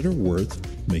ones that are worth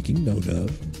making note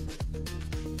of,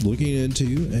 looking into,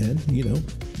 and, you know,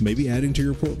 maybe adding to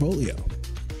your portfolio.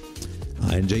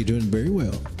 INJ doing very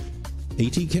well.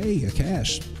 ATK, a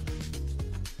cash.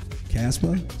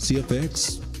 Caspa,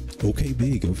 CFX,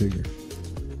 OKB, go figure.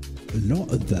 A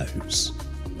lot of those.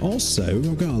 Also,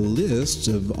 I've got a list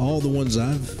of all the ones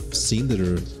I've seen that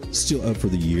are still up for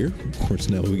the year. Of course,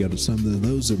 now we got some of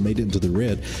those that made it into the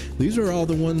red. These are all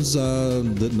the ones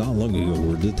that not long ago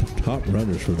were the top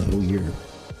runners for the whole year.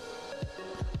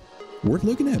 Worth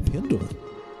looking at. Pendle.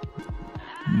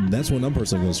 That's when I'm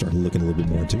personally going to start looking a little bit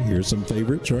more into. Here's some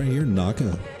favorites right here.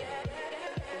 Naka.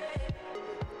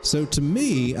 So to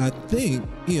me, I think,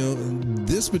 you know,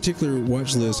 this particular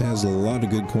watch list has a lot of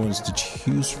good coins to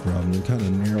choose from and kind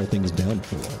of narrow things down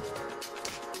for.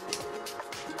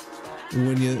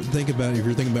 When you think about, if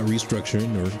you're thinking about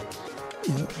restructuring or,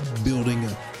 you know,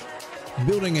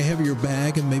 building a heavier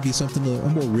bag and maybe something a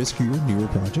more riskier, newer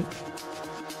project.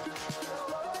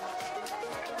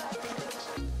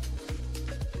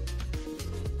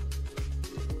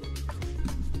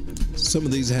 Some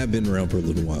of these have been around for a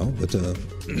little while, but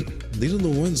these are the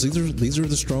ones. These are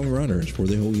the strong runners for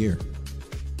the whole year.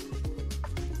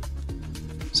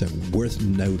 So worth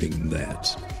noting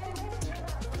that.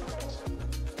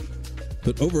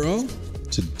 But overall,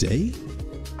 today,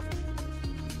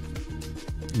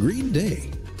 Green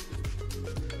Day.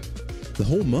 The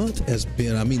whole month has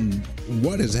been. I mean,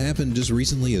 what has happened just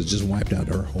recently has just wiped out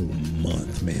our whole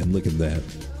month, man. Look at that.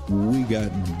 We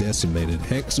got decimated.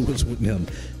 Hex was down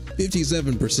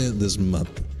 57% this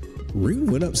month. Rune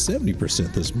went up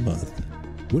 70% this month.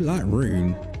 We like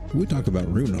Rune. We talk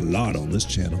about Rune a lot on this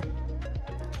channel.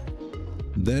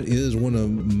 That is one of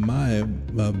my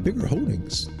bigger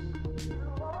holdings.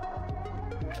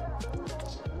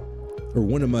 Or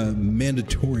one of my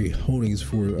mandatory holdings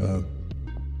for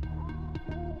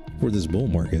this bull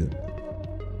market.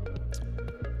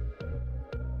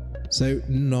 So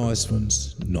nice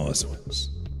ones, nice ones.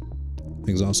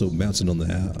 Things also bouncing on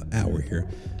the hour here.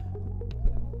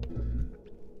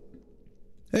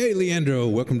 Hey, Leandro,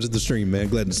 welcome to the stream, man.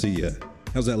 Glad to see you.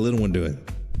 How's that little one doing?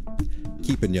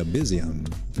 Keeping you busy, I'm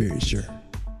very sure.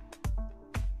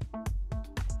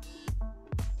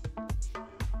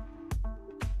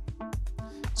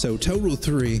 So total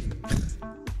 3.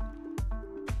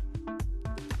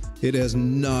 It has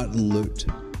not looked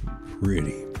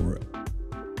pretty for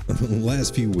the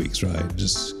last few weeks, right?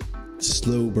 Just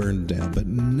slow burn down, but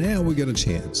now we got a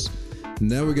chance.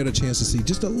 Now we got a chance to see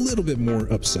just a little bit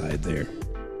more upside there.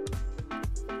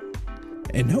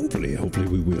 And hopefully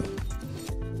we will.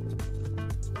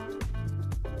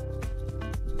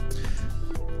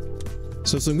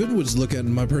 So some good ones to look at,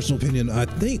 in my personal opinion. I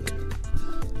think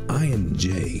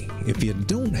INJ, if you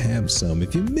don't have some,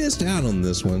 if you missed out on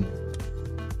this one,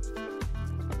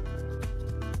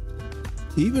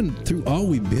 even through all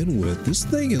we've been with, this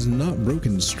thing has not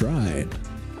broken stride.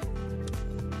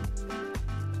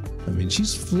 I mean,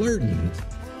 she's flirting.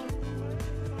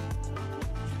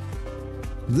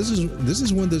 This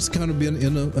is one that's kind of been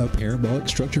in a parabolic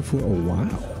structure for a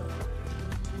while.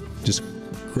 Just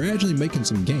gradually making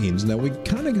some gains. Now we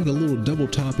kind of got a little double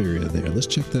top area there. Let's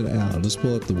check that out. Let's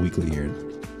pull up the weekly here.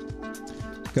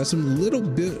 Got some little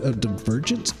bit of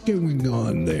divergence going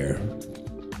on there,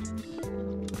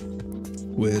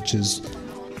 which is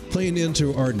playing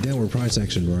into our downward price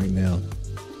action right now.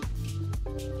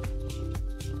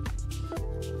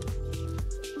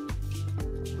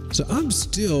 So I'm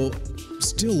still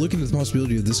looking at the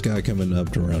possibility of this guy coming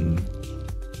up to around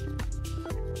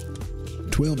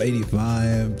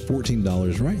 $12.85,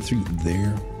 $14, right through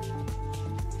there.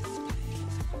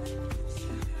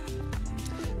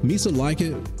 Misa like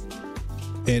it,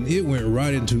 and it went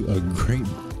right into a great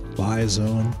buy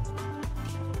zone.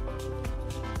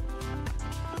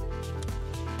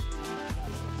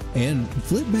 And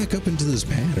flip back up into this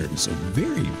pattern. So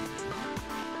very,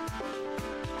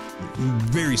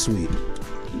 very sweet.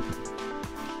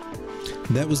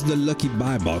 That was the lucky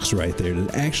buy box right there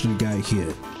that actually got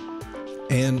hit.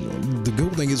 And the cool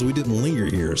thing is we didn't linger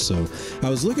here, so I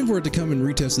was looking for it to come and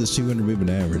retest this 200 moving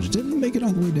average. Didn't make it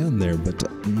all the way down there,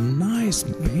 but nice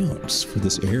bounce for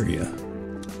this area.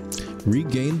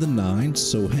 Regained the 9,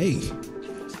 so hey,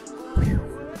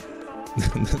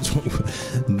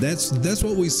 that's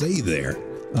what we say there.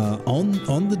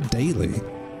 On the daily,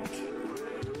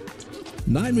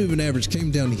 9 moving average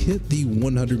came down, hit the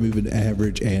 100 moving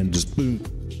average, and just boom,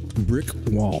 brick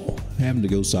wall, having to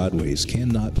go sideways.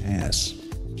 Cannot pass.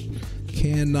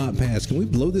 Cannot pass. Can we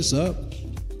blow this up?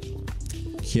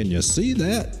 Can you see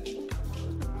that?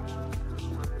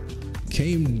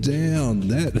 Came down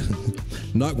that,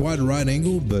 not quite a right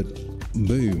angle, but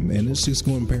boom, and it's just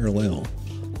going parallel.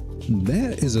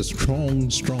 That is a strong,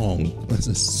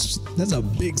 that's a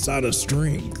big sign of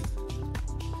strength.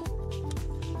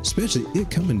 Especially it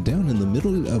coming down in the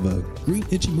middle of a green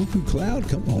Ichimoku cloud.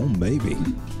 Come on, baby.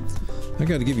 I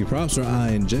got to give you props for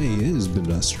INJ. It has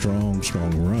been a strong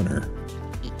runner,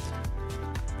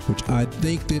 which I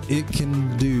think that it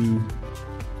can do.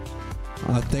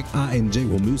 I think INJ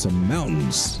will move some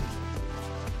mountains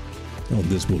on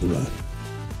this bull run.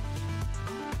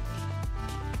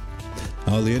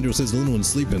 Oh, Leandro says the little one's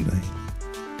sleeping.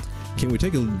 Can we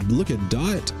take a look at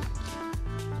Dot?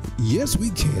 Yes, we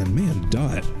can. Man,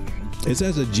 Dot. It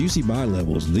says the juicy buy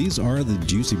levels. These are the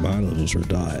juicy buy levels for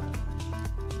Dot.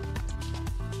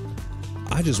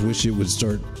 I just wish it would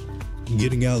start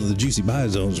getting out of the juicy buy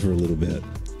zones for a little bit.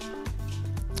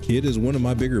 It is one of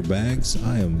my bigger bags.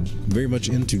 I am very much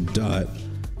into Dot,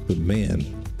 but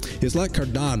man, it's like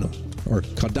Cardano or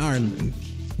Cardano.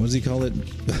 What does he call it?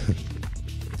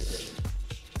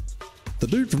 The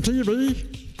dude from TV.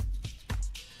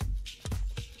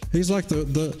 He's like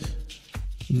the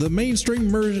mainstream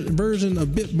version of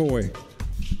BitBoy.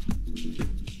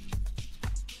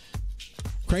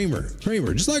 Kramer,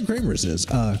 just like Kramer says.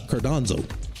 Cardonzo.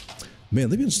 Man,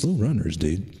 they've been slow runners,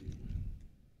 dude.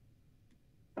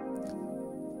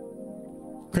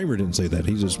 Kramer didn't say that.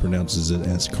 He just pronounces it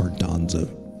as Cardonzo.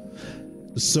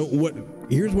 So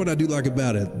here's what I do like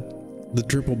about it. The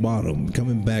triple bottom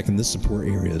coming back in this support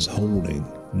area is holding.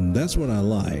 That's what I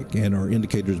like. And our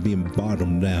indicators being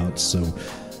bottomed out. So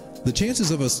the chances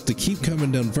of us to keep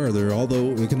coming down further,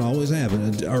 although it can always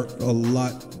happen, are a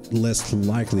lot less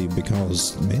likely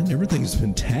because, man, everything's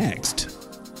been taxed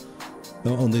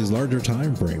on these larger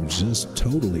time frames. Just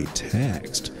totally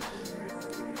taxed.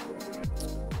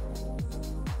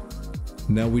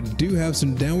 Now we do have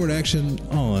some downward action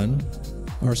on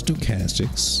our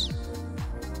stochastics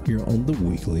here on the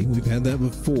weekly. We've had that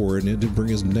before and it did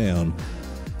bring us down.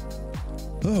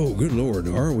 Oh, good Lord.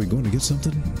 Are we going to get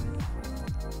something?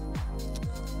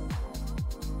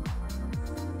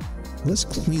 Let's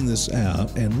clean this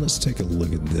out and let's take a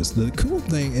look at this. The cool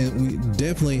thing is we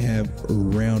definitely have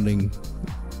rounding,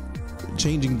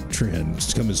 changing trend.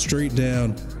 It's coming straight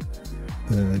down,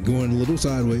 going a little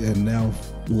sideways, and now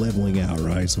leveling out,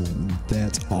 right? So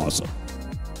that's awesome.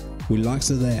 We like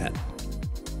that.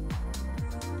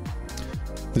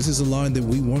 This is a line that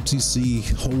we want to see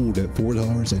hold at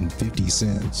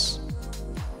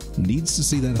 $4.50. Needs to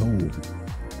see that hold.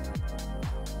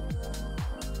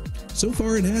 So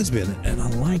far it has been, and I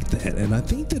like that, and I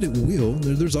think that it will.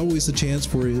 There's always a chance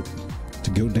for it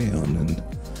to go down, and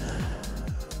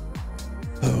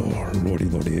oh, lordy,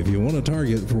 if you want a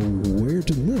target for where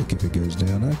to look if it goes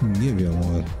down, I can give you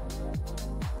one.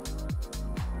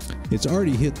 It's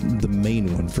already hit the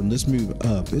main one from this move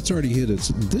up. It's already hit its,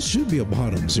 this should be a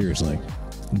bottom, seriously.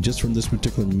 Just from this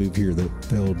particular move here that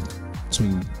failed,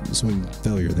 swing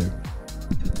failure there.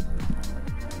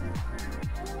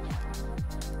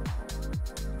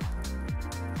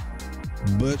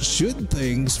 But should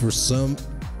things for some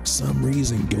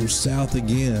reason go south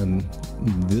again,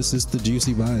 this is the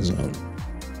juicy buy zone.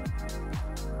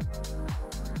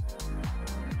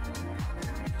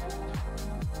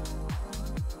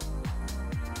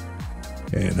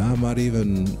 And I might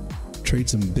even trade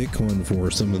some Bitcoin for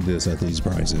some of this at these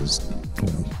prices.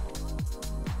 Well,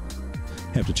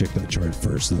 have to check that chart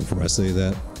first though before I say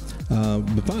that.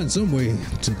 But find some way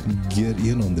to get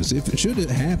in on this. Should it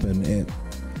happen at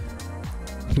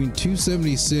between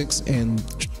 276 and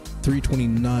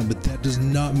 329, but that does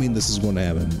not mean this is going to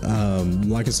happen.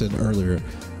 Like I said earlier,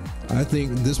 I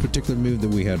think this particular move that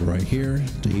we had right here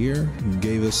to here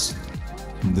gave us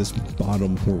this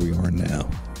bottom where we are now.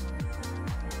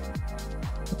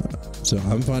 So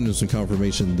I'm finding some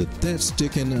confirmation that that's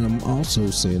sticking, and I'm also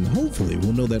saying hopefully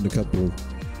we'll know that in a couple.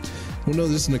 We'll know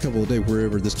this in a couple of days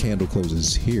wherever this candle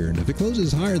closes here, and if it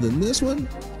closes higher than this one,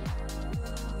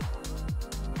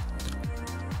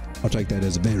 I'll take that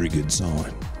as a very good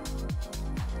sign.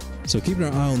 So keeping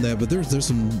our eye on that, but there's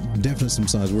some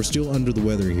signs. We're still under the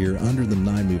weather here, under the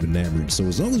 9 moving average. So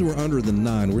as long as we're under the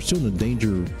 9, we're still in a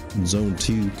danger zone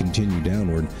to continue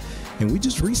downward. And we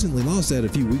just recently lost that a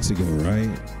few weeks ago, right?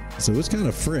 So it's kind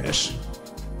of fresh.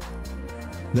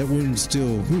 That wound's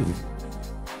still, whew.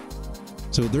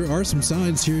 So there are some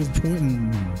signs here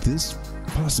pointing this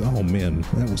oh man,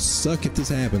 that will suck if this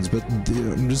happens, but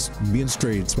I'm just being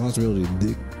straight. It's a possibility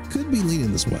it could be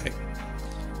leaning this way.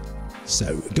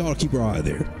 So gotta keep our eye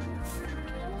there.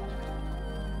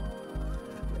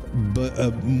 But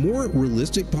a more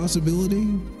realistic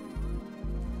possibility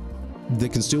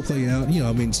that can still play out, you know,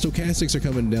 I mean, stochastics are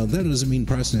coming down. That doesn't mean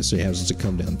price necessarily has to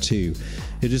come down too.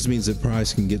 It just means that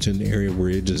price can get to an area where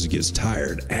it just gets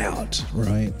tired out,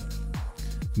 right?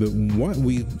 But what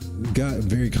we got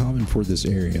very common for this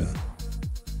area,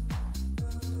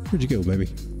 where'd you go, baby?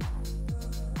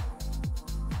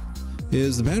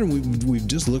 Is the pattern we've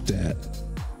just looked at.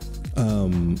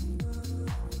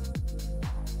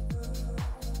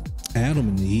 Adam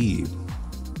and Eve.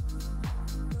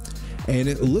 And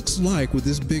it looks like with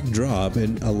this big drop,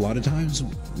 and a lot of times,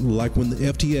 like when the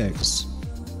FTX,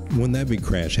 when that big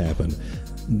crash happened,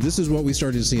 this is what we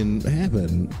started seeing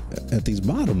happen at these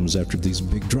bottoms after these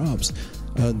big drops.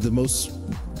 The most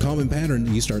common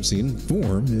pattern you start seeing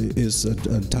form is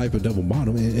a type of double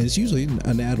bottom, and it's usually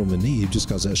an Adam and Eve, just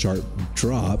because that sharp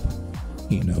drop,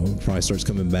 you know, price starts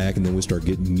coming back, and then we start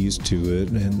getting used to it,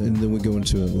 and then we go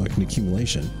into like an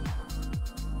accumulation.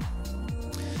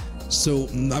 So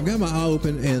I've got my eye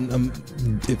open, and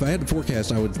if I had to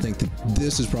forecast, I would think that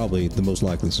this is probably the most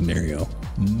likely scenario.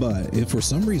 But if for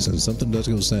some reason something does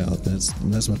go south,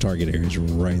 that's my target area is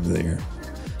right there.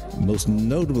 Most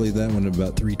notably that one at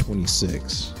about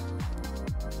 326.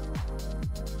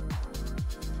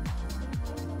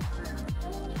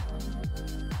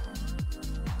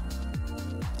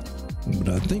 But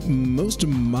I think most of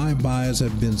my buys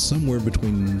have been somewhere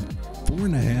between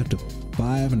 $4.5 to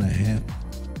 $5.5.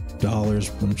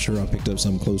 I'm sure I picked up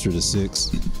some closer to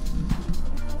 $6.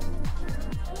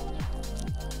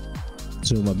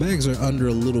 So my bags are under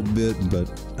a little bit, but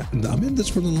I'm in this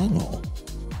for the long haul.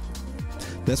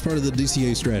 That's part of the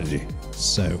DCA strategy.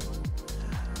 So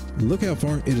look how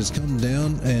far it has come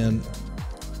down, and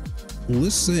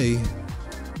let's say,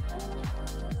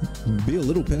 be a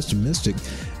little pessimistic.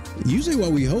 Usually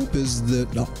what we hope is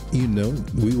that, you know,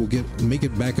 we will make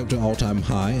it back up to all-time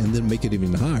high and then make it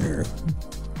even higher.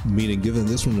 Meaning giving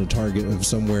this one a target of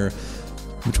somewhere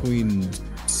between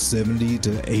 $70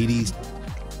 to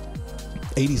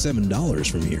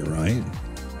 $87 from here, right?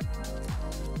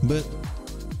 But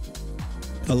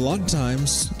a lot of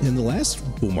times in the last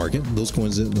bull market, a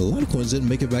lot of coins didn't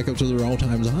make it back up to their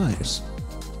all-time highs.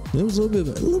 It was a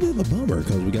little bit of a bummer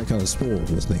because we got kind of spoiled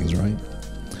with things, right?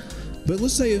 But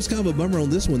let's say it's kind of a bummer on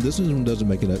this one. This one doesn't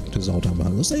make it up to its all-time high.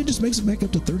 Let's say it just makes it back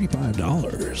up to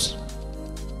 $35.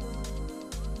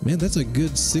 Man, that's a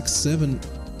good 6, 7,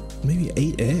 maybe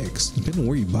 8x, depending on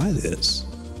where you buy this.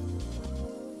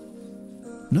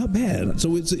 Not bad.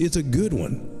 So it's a good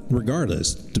one,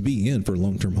 regardless, to be in for a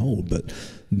long-term hold. But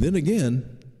then again,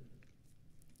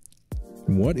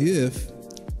 what if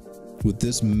with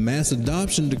this mass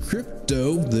adoption to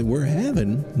crypto that we're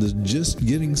having, that's just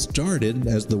getting started,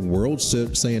 as the world's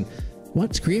saying,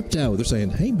 what's crypto? They're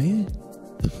saying, hey man,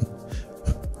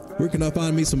 where can I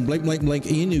find me some blank blank blank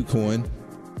Inu coin?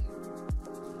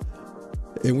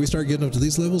 And we start getting up to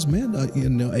these levels, man, you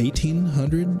know,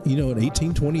 1800, you know, at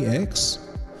 1820x.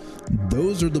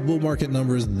 Those are the bull market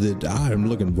numbers that I'm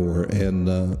looking for, and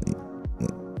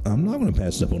I'm not going to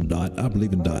pass up on DOT. I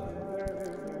believe in DOT.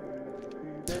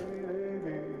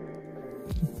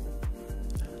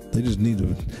 They just need to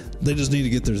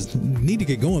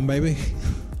get going, baby.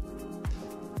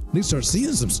 Need to start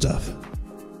seeing some stuff.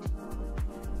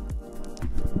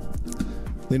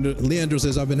 Leandro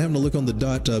says, I've been having a look on the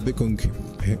DOT Bitcoin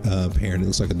pair, and it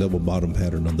looks like a double bottom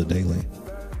pattern on the daily.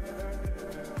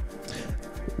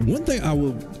 One thing I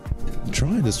will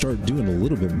try to start doing a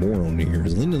little bit more on here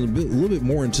is leaning a little bit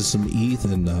more into some ETH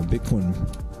and Bitcoin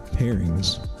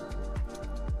pairings.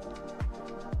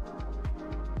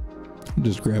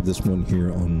 Just grab this one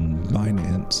here on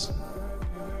Binance.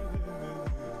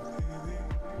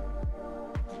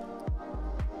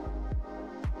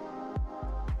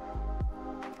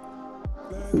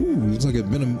 Ooh, looks like it's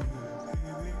been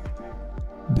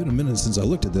a minute since I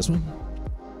looked at this one.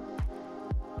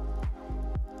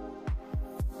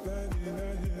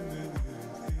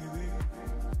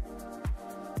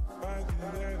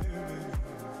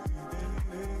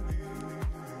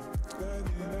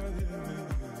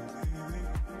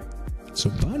 So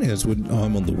Binance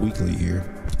I'm on the weekly here.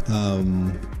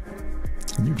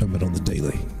 And you're talking about on the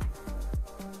daily.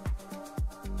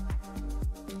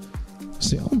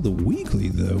 See, on the weekly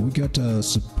though, we got a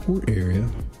support area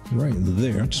right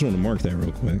there. I just want to mark that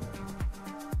real quick.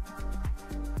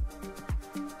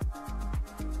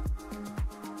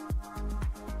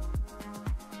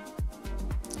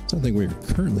 So I think we're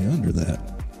currently under that.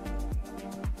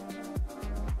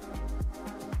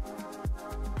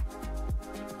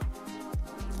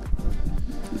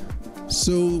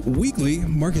 So weekly,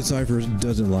 market cipher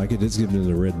doesn't like it. It's giving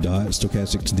it a red dot.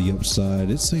 Stochastic to the upside.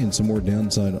 It's saying some more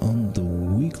downside on the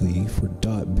weekly for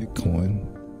dot Bitcoin.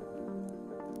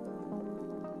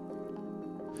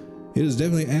 It is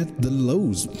definitely at the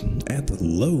lows. At the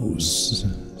lows.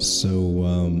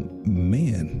 So,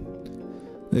 man,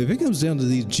 if it comes down to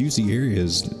these juicy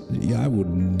areas, yeah, I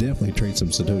would definitely trade some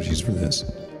Satoshis for this.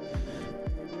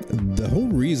 The whole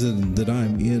reason that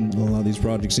I'm in a lot of these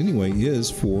projects anyway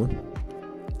is for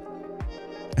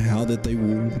how that they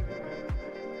will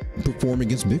perform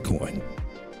against Bitcoin.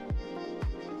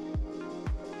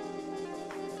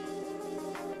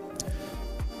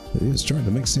 It is starting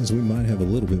to make sense. We might have a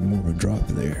little bit more of a drop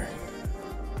there.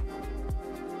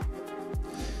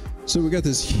 So we got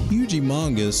this huge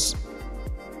humongous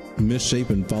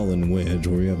misshapen fallen wedge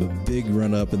where we have a big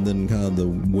run up and then kind of the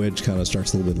wedge kind of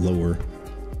starts a little bit lower.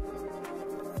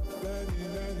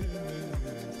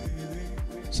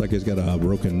 It's like it's got a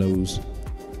broken nose.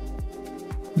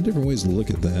 Different ways to look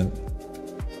at that.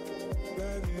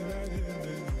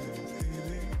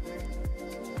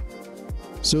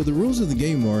 So the rules of the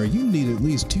game are you need at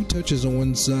least 2 touches on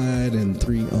one side and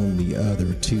 3 on the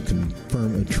other to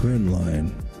confirm a trend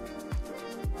line.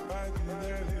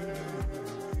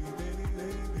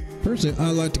 Personally,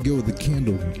 I like to go with the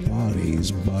candle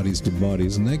bodies to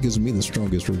bodies, and that gives me the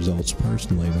strongest results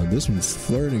personally. Now this one's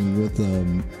flirting with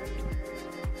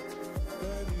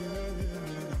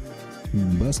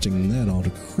busting that all to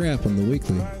crap on the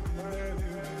weekly.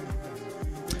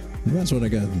 And that's what I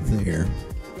got there.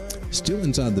 Still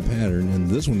inside the pattern, and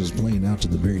this one is playing out to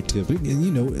the very tip. And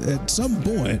you know, at some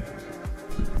point,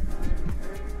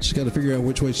 she's got to figure out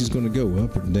which way she's going to go,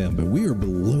 up or down. But we are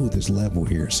below this level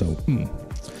here, so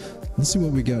let's see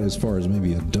what we got as far as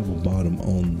maybe a double bottom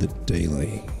on the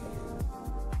daily.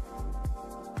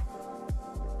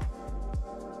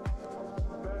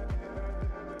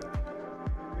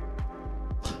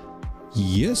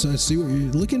 Yes, I see what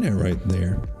you're looking at right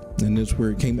there. And it's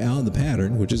where it came out of the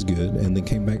pattern, which is good, and then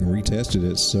came back and retested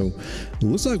it. So it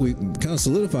looks like we kind of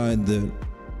solidified that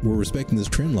we're respecting this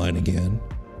trend line again.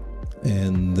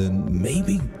 And then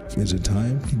maybe, is it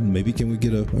time? Maybe can we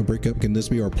get a breakup? Can this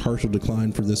be our partial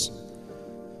decline for this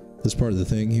part of the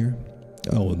thing here?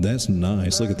 Oh, that's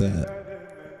nice. Look at that.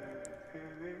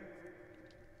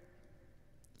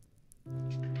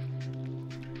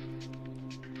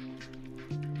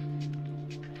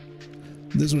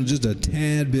 This one's just a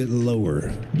tad bit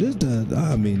lower. Just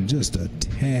a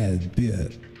tad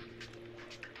bit.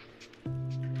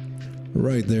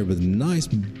 Right there, but nice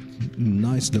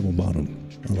double bottom.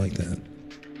 I like that.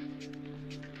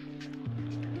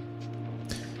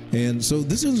 And so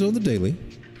this is on the daily.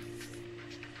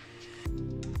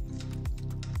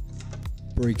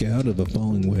 Breakout of a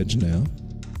falling wedge now.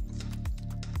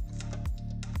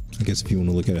 I guess if you want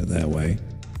to look at it that way.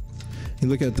 You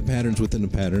look at the patterns within the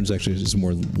patterns. Actually, it's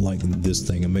more like this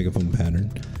thing, a megaphone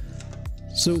pattern.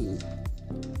 So,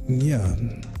 yeah,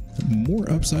 more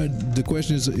upside. The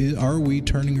question is, are we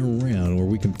turning around? Or are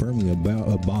we confirming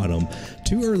about a bottom?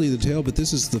 Too early to tell, but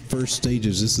this is the first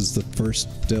stages. This is the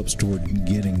first steps toward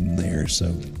getting there.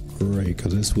 So, great,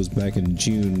 because this was back in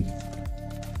June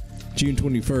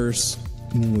 21st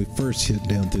when we first hit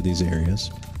down through these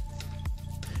areas.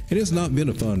 It has not been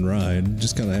a fun ride.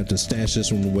 Just kind of have to stash this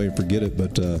one away and forget it.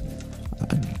 But I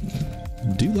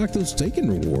do like those staking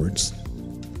rewards.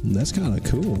 That's kind of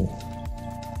cool.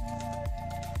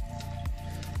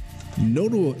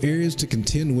 Notable areas to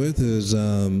contend with is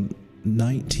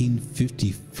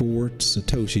 1954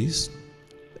 Satoshis.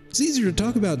 It's easier to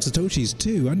talk about Satoshis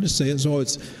too. I'm just saying. So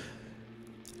it's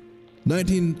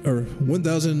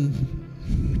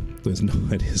 1,000. There's no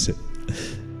idea, is it?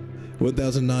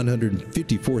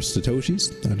 1,954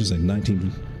 Satoshis. I just say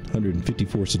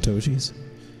 1,954 Satoshis.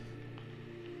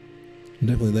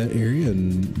 Definitely that area,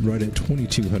 and right at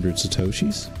 2,200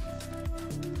 Satoshis.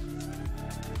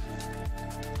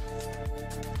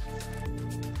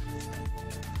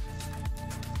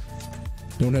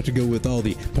 Don't have to go with all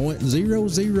the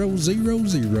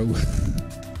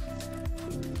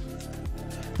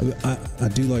 0.0000. I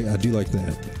do like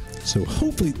that. So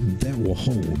hopefully that will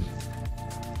hold.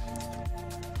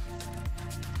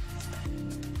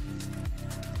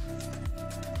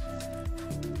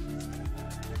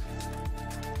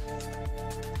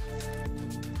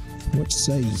 What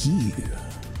say you?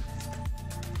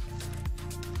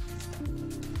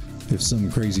 If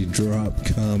some crazy drop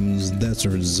comes, that's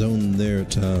our zone there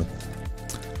to...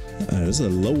 this is a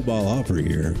low ball offer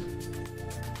here.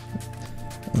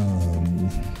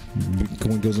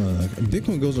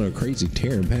 Bitcoin goes on a crazy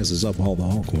tear and passes up all the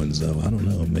altcoins though. I don't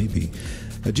know, maybe.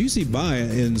 A juicy buy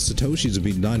in Satoshis would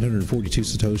be 942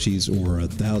 Satoshis or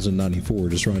 1,094,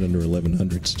 just right under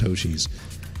 1,100 Satoshis.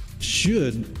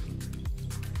 Should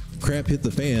crap hit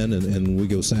the fan and we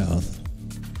go south.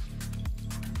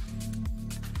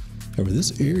 Over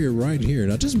this area right here,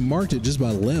 and I just marked it just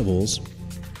by levels.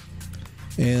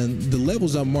 And the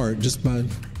levels I marked just by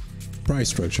price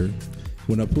structure.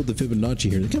 When I pulled the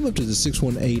Fibonacci here, they come up to the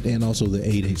 618 and also the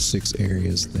 886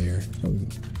 areas there. I'll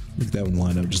make that one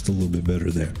line up just a little bit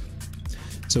better there.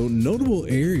 So notable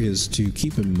areas to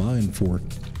keep in mind for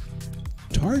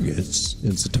targets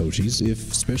in Satoshis,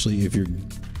 especially if you're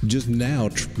just now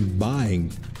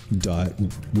buying DOT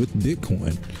with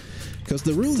Bitcoin. Because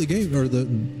the rule of the game, or the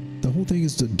whole thing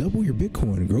is to double your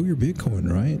Bitcoin, grow your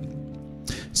Bitcoin, right?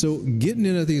 So getting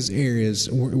into these areas,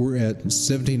 we're at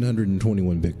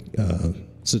 1,721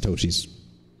 Satoshis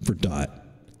for DOT.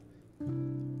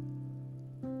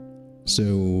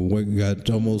 So we got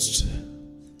almost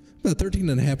about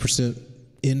 13.5%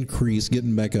 increase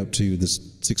getting back up to this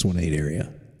 618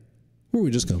 area, where we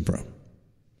just come from.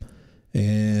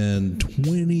 And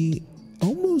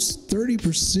almost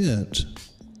 30%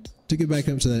 to get back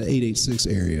up to that 886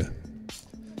 area.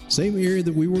 Same area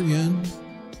that we were in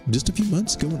just a few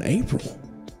months ago in April.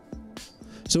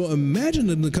 So imagine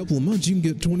in a couple of months you can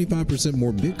get 25%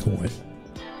 more Bitcoin.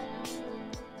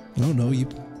 I don't know, you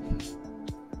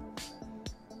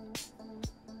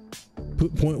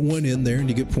put 0.1 in there and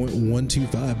you get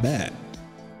 0.125 back.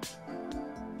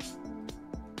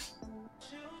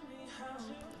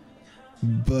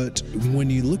 But when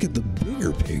you look at the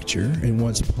bigger picture and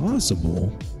what's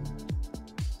possible,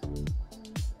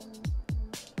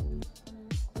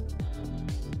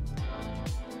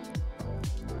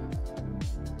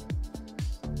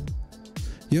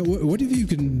 yeah, what if you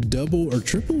can double or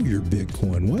triple your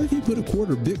Bitcoin? What if you put a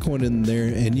quarter Bitcoin in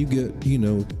there and you get,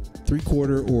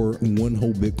 3/4 or 1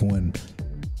 whole Bitcoin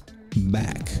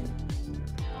back?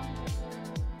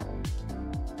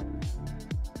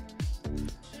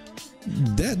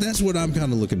 That's what I'm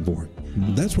kind of looking for.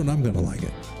 That's what I'm going to like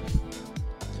it.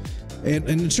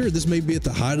 And sure, this may be at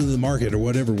the height of the market or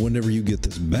whatever, whenever you get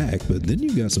this back, but then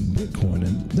you got some Bitcoin,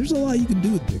 and there's a lot you can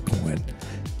do with Bitcoin.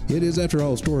 It is, after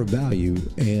all, a store of value,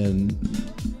 and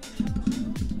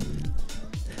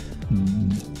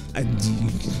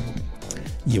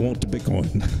you want the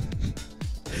Bitcoin.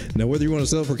 Now, whether you want to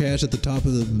sell for cash at the top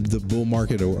of the bull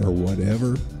market or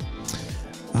whatever,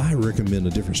 I recommend a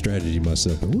different strategy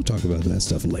myself, but we'll talk about that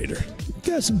stuff later.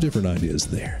 Got some different ideas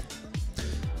there.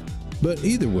 But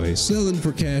either way, selling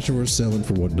for cash or selling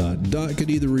for whatnot, DOT could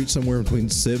either reach somewhere between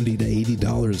 $70 to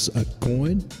 $80 a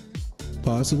coin,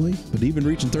 possibly, but even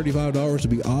reaching $35 would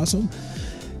be awesome.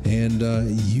 And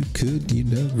you could,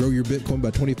 grow your Bitcoin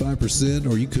by 25%,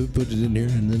 or you could put it in here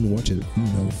and then watch it,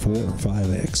 4 or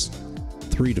 5x,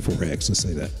 3 to 4x, let's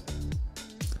say that.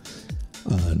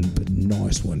 But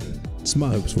nice one. It's my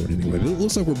hopes for it anyway. But it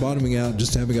looks like we're bottoming out,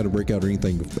 just haven't got a breakout or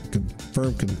anything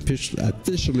confirmed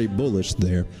officially bullish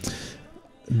there.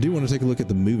 I do want to take a look at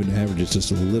the moving averages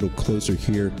just a little closer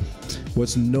here.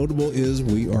 What's notable is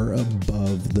we are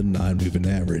above the 9 moving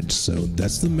average, so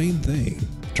that's the main thing.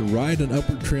 To ride an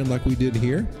upward trend like we did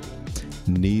here,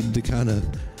 need to kind of,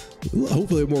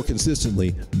 hopefully more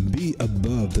consistently, be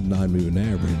above the 9 moving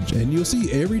average. And you'll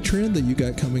see every trend that you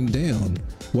got coming down,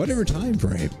 whatever time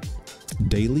frame,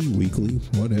 daily, weekly,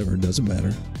 whatever, doesn't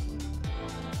matter.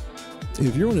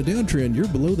 If you're on a downtrend, you're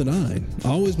below the 9,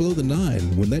 always below the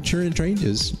 9. When that trend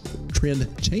changes,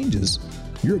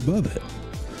 you're above it.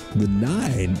 The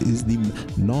 9 is the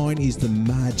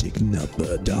magic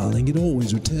number, darling. It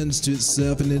always returns to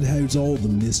itself and it holds all the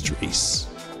mysteries.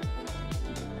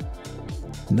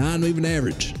 9 moving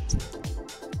average.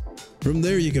 From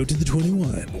there you go to the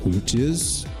 21, which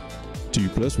is 2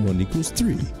 plus 1 equals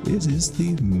 3. It is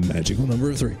the magical number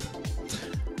of 3.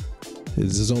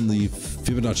 This is on the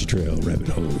Fibonacci trail rabbit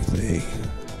hole thing.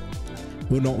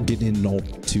 We'll not get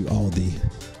into all the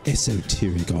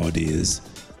esoteric ideas.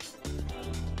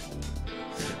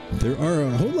 There are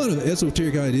a whole lot of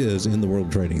esoteric ideas in the world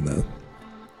of trading, though.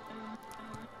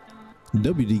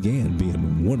 WD Gann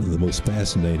being one of the most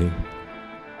fascinating.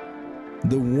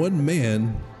 The one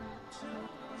man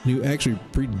who actually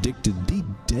predicted the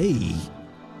day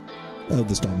of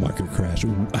the stock market crash.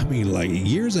 I mean, like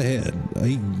years ahead.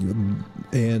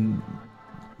 And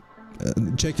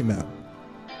check him out.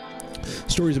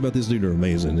 Stories about this dude are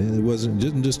amazing.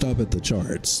 Didn't just stop at the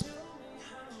charts.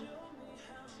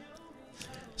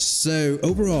 So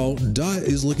overall, DOT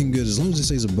is looking good as long as it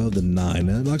stays above the 9.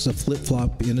 Now, it likes to flip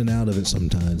flop in and out of it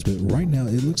sometimes, but right now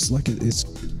it looks like it's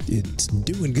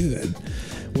doing good.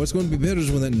 What's going to be better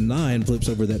is when that 9 flips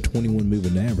over that 21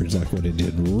 moving average, like what it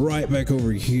did right back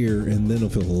over here, and then it'll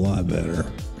feel a lot better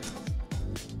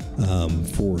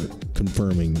for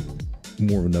confirming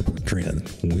more of an upward trend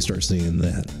when we start seeing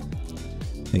that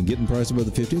and getting price above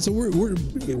the 50. So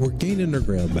we're gaining our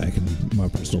ground back, in my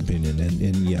personal opinion,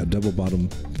 and yeah, double bottom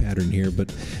pattern here,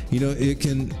 but you know,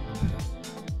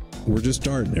 we're just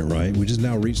starting it, right? We just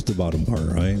now reached the bottom part,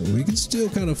 right? We can still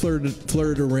kind of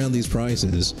flirt around these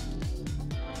prices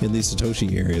in these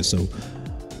Satoshi areas. So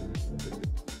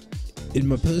in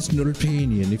my personal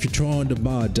opinion, if you're trying to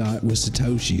buy a DOT with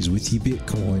Satoshis with your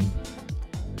Bitcoin,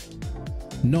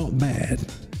 not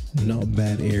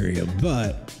bad area,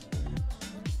 but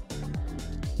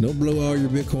don't blow all your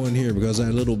Bitcoin here because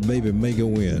that little baby may go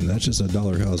in. That's just a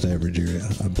dollar cost average area,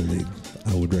 I believe.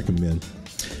 I would recommend.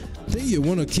 The thing you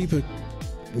want to keep a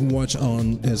watch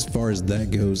on as far as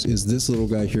that goes is this little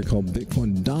guy here called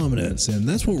Bitcoin dominance, and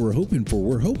that's what we're hoping for.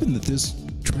 We're hoping that this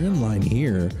trend line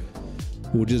here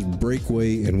will just break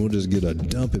away and we'll just get a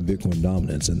dump in Bitcoin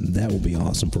dominance, and that will be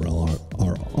awesome for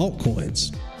our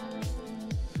altcoins.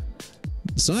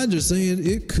 Signs are saying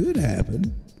it could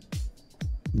happen,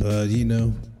 but you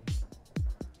know,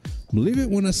 believe it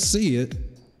when I see it,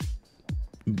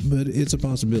 but it's a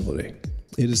possibility.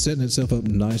 It is setting itself up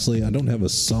nicely. I don't have a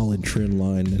solid trend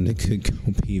line, and it could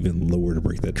go even lower to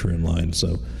break that trend line.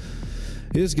 So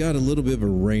it's got a little bit of a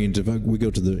range. If we go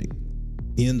to the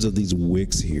ends of these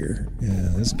wicks here,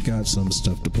 yeah, it's got some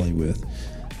stuff to play with.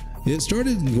 It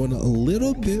started going a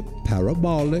little bit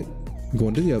parabolic,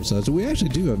 going to the upside. So we actually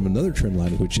do have another trend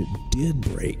line, which it did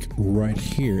break right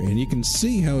here, and you can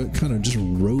see how it kind of just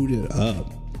rode it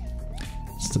up.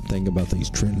 It's the thing about these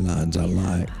trend lines I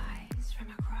like.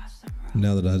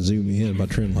 Now that I zoom in, my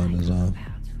trend line is off.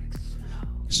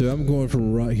 So I'm going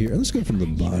from right here. Let's go from the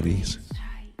bodies.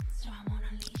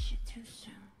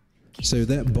 So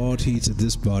that body hits at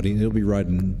this body, and it'll be right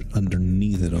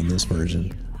underneath it on this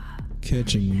version.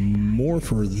 Catching more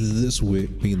for this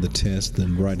wick being the test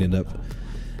than right end up.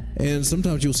 And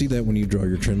sometimes you'll see that when you draw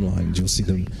your trend lines. You'll see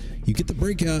them. You get the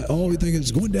breakout. Oh, you think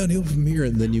it's going downhill from here,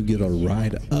 and then you get a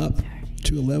ride up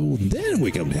to a level, then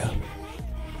we come down.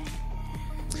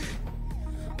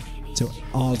 So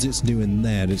as it's doing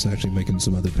that, it's actually making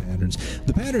some other patterns.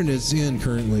 The pattern it's in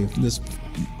currently, this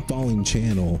falling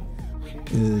channel,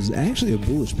 is actually a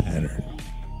bullish pattern.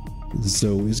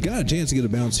 So it's got a chance to get a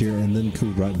bounce here and then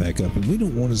cool right back up. And we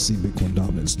don't want to see Bitcoin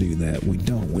dominance do that. We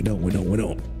don't.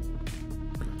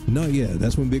 Not yet.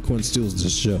 That's when Bitcoin steals the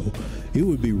show. It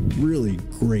would be really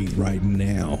great right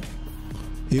now.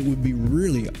 It would be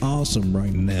really awesome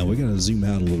right now. We got to zoom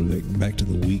out a little bit back to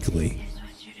the weekly.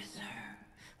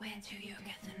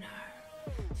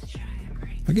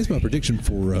 I guess my prediction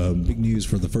for big news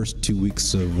for the first 2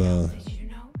 weeks of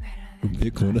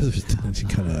Bitcoin, other than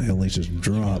kind of hellacious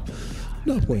drop,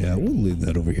 not play out. We'll leave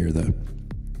that over here though.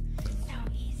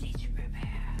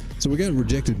 So we got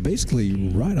rejected basically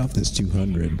right off this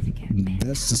 200.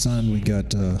 That's the sign we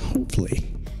got,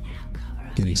 hopefully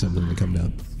getting something to come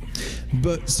down.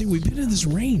 But see, we've been in this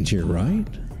range here, right?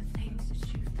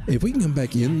 If we can come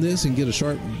back in this and get a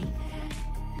sharp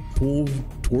pull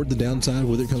toward the downside,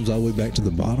 whether it comes all the way back to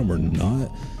the bottom or not,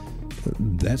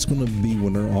 that's going to be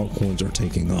when our altcoins are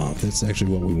taking off. That's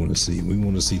actually what we want to see. We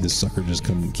want to see this sucker just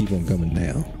keep on coming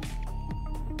down.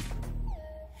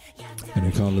 And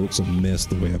it kind of looks a mess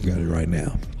the way I've got it right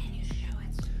now.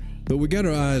 But we got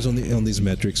our eyes on these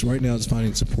metrics. Right now it's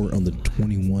finding support on the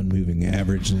 21 moving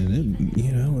average, and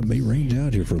it may range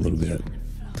out here for a little bit.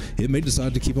 It may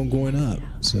decide to keep on going up,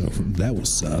 so that will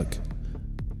suck.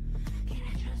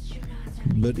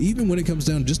 But even when it comes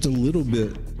down just a little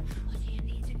bit,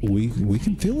 we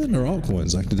can feel it in our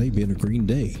altcoins, like today being a green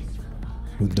day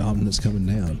with dominance coming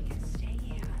down.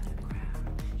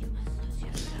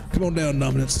 Come on down,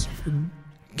 dominance.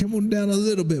 Come on down a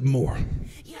little bit more.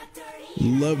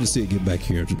 Love to see it get back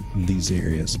here to these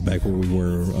areas, back where we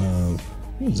were,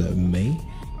 what was that, May?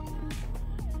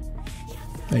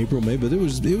 April, May, but it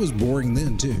was boring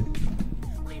then too.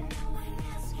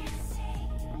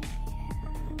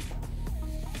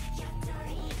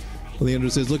 Leandro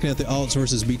says, looking at the alts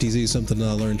versus BTC is something that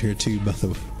I learned here too, by the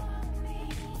way.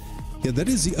 Yeah, that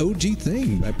is the OG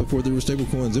thing. Back before there were stable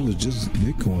coins, it was just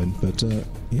Bitcoin. But,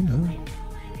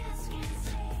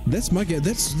 that's my game.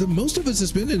 Most of us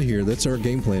has been in here. That's our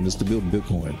game plan, is to build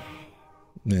Bitcoin.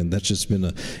 And that's just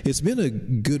been it's been a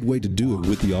good way to do it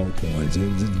with the altcoins.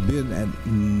 It's been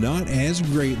not as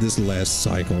great this last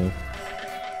cycle.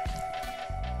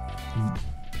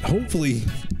 Hopefully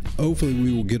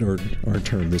we will get our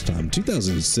turn this time.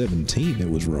 2017, it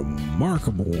was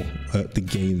remarkable at the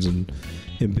gains in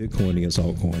Bitcoin against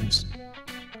altcoins.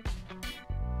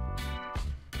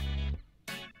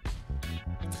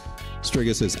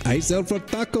 Strega says, ice out for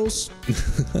tacos.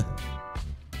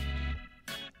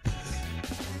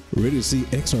 Ready to see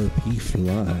XRP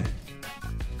fly.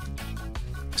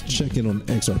 Let's check in on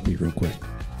XRP real quick.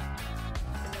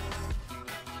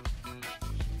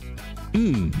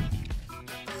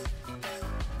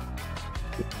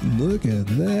 Look at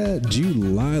that.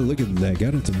 July, look at that.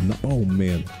 Got it to, oh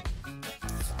man.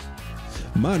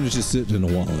 Mine is just sitting in a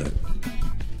wallet.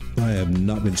 I have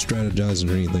not been strategizing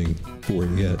or anything for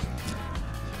it yet.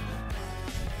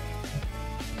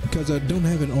 Because I don't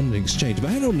have it on an exchange. If I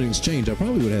had it on an exchange, I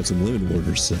probably would have some limit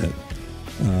orders set.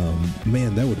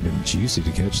 Man, that would have been juicy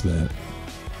to catch that.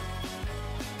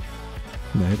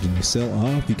 Imagine you sell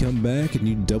off, you come back, and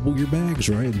you double your bags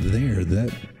right there.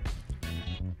 That,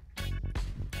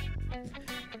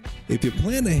 if you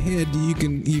plan ahead, you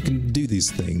can do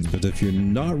these things. But if you're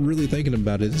not really thinking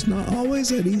about it, it's not always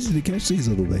that easy to catch these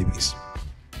little babies.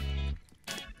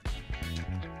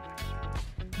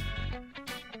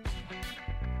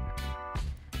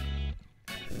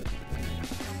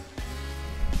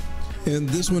 And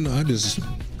this one, I just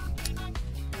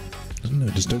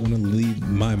don't want to leave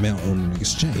my amount on an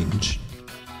exchange.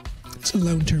 It's a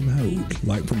long-term hold.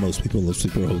 Like for most people are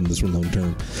holding this one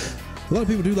long-term. A lot of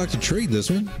people do like to trade this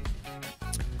one.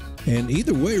 And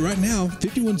either way, right now,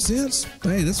 51 cents.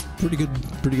 Hey, that's pretty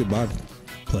good buy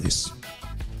place.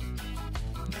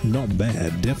 Not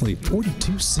bad. Definitely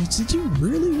 42 cents. Did you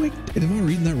really wick? Am I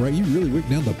reading that right? You really wicked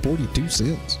down to 42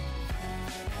 cents.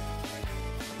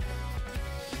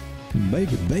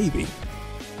 Baby.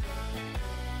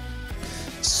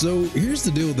 So here's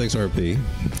the deal with XRP.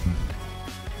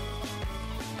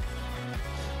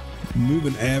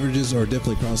 Moving averages are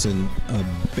definitely crossing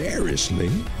bearishly.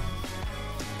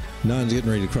 Nine's getting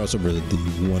ready to cross over the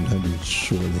 100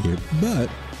 shortly here, but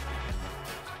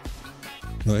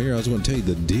well, here I was going to tell you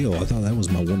the deal. I thought that was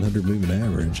my 100 moving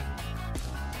average.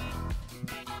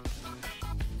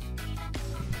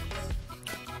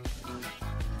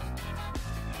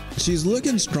 She's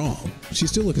looking strong.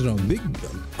 She's still looking strong.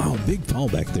 Big fall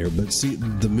back there. But see,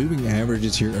 the moving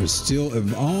averages here are still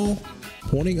all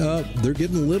pointing up. They're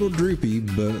getting a little droopy,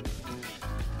 but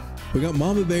we got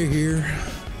Mama Bear here,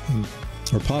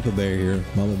 or Papa Bear here.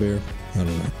 Mama Bear, I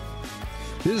don't know.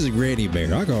 This is a Granny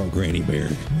Bear. I call her Granny Bear.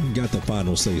 Got the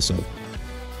final say so.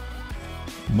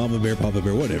 Mama Bear, Papa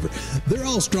Bear, whatever. They're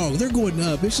all strong. They're going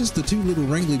up. It's just the two little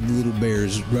wrangly little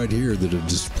bears right here that are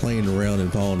just playing around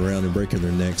and falling around and breaking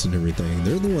their necks and everything.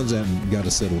 They're the ones that got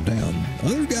to settle down.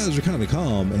 Other guys are kind of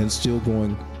calm and still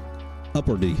going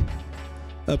upwardy.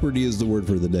 Upwardy is the word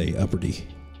for the day. Upwardy.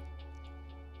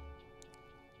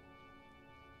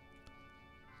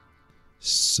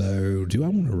 So, do I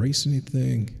want to race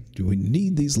anything? Do we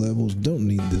need these levels? Don't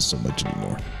need this so much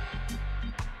anymore.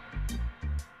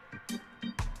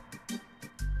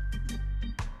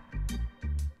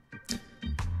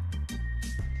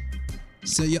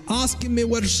 So you're asking me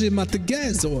what she about to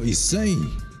guess or you saying?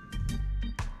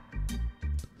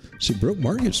 She broke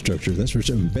market structure. That's for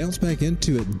sure. Bounce back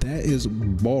into it. That is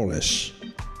bullish.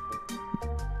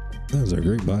 That was a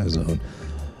great buy zone.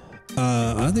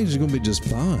 I think she's gonna be just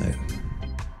fine.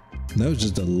 That was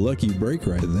just a lucky break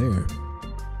right there.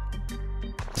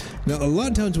 Now, a lot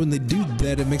of times when they do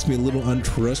that, it makes me a little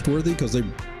untrustworthy because they,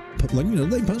 like, you know,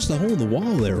 they punched the hole in the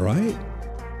wall there, right?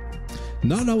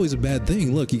 Not always a bad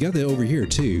thing. Look, you got that over here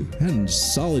too. Had a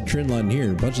solid trend line here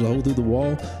and punched a hole through the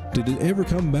wall. Did it ever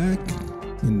come back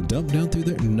and dump down through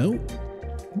there? Nope.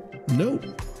 Nope.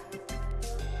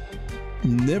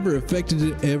 Never affected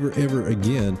it ever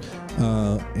again.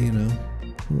 You know,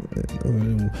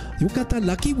 you got the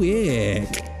lucky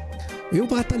wick. You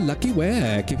got the lucky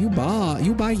wick. If you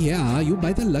buy here, you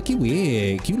buy the lucky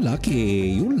wick. You lucky.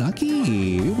 You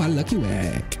buy lucky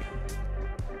wick.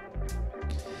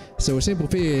 So a simple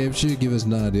fib should give us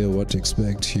an idea what to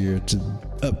expect here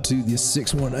up to the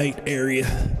 618 area.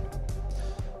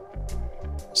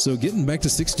 So getting back to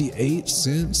 68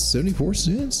 cents, 74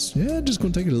 cents. Yeah, just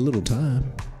gonna take it a little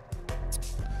time.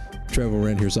 Travel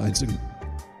around here sightseeing.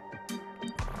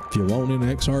 If you want an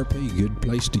XRP, good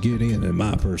place to get in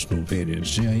my personal opinion.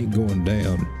 She ain't going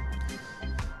down.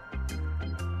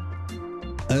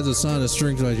 as a sign of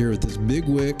strength right here with this big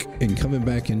wick and coming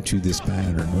back into this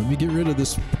pattern. Let me get rid of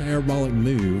this parabolic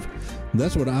move.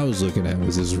 That's what I was looking at,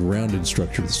 was this rounded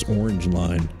structure, this orange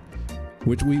line,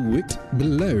 which we wicked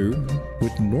below,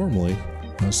 which normally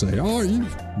I'll say, oh, you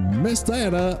messed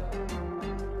that up.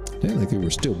 Technically we're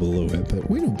still below it, but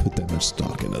we don't put that much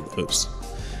stock into those.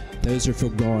 Those are for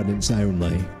guidance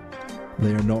only.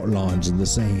 They are not lines in the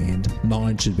sand.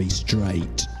 Lines should be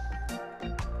straight.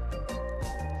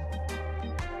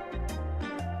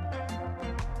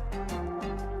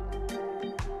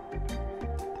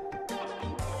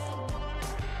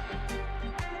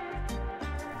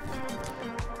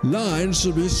 Lines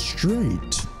should be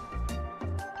straight.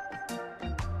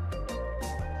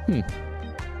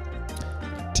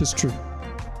 Tis true.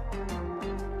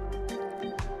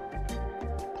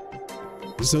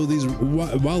 So these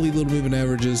wily little moving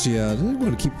averages, yeah, I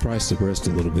want to keep price depressed a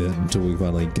little bit until we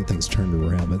finally get things turned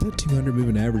around. But that 200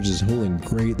 moving average is holding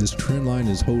great. This trend line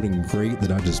is holding great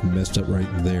that I just messed up right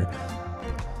there.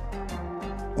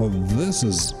 Oh, this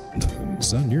is,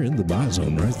 son, you're in the buy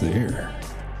zone right there.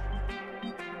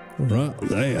 Right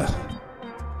there.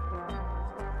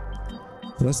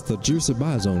 That's the juicy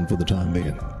buy zone for the time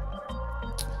being.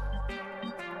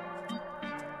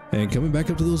 And coming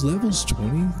back up to those levels,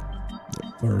 20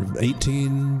 or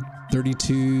 18,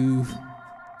 32,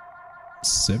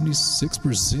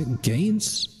 76%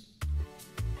 gains.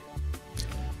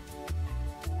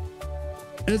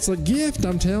 It's a gift,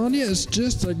 I'm telling you. It's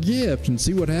just a gift. And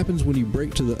see what happens when you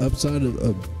break to the upside of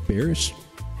a bearish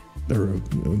or a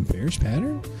bearish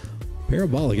pattern.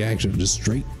 Parabolic action, just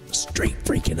straight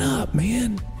freaking up,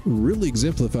 man. Really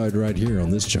exemplified right here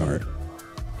on this chart.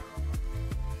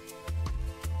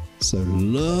 So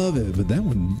love it, but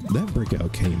that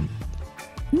breakout came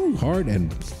hard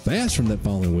and fast from that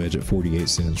falling wedge at 48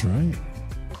 cents, right?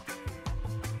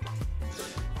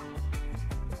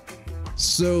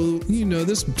 So, you know,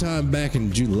 this time back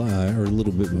in July, or a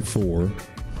little bit before,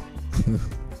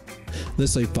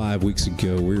 let's say 5 weeks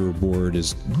ago, we were bored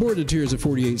to tears at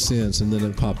 48 cents, and then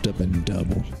it popped up and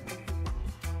doubled.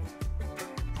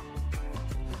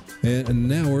 And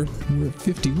now we're at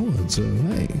 51, so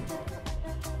hey,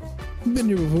 been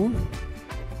here before.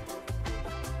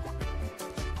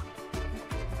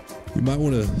 You might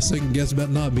want to second guess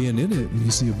about not being in it when you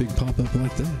see a big pop up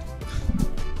like that.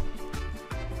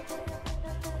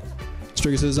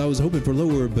 Stricker says, I was hoping for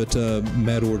lower, but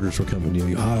mad orders were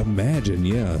coming. I imagine,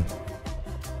 yeah.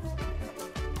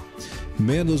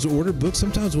 Man, those order books,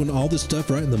 sometimes when all this stuff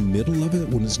right in the middle of it,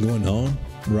 when it's going on,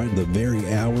 right in the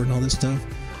very hour and all this stuff,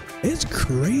 it's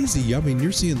crazy. I mean,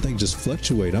 you're seeing things just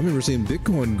fluctuate. I remember seeing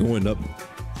Bitcoin going up,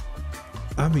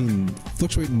 I mean,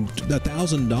 fluctuating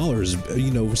 $1,000, you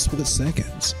know, split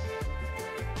seconds.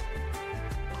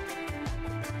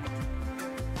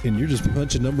 And you're just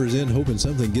punching numbers in, hoping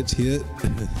something gets hit.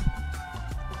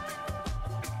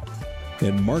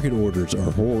 And market orders are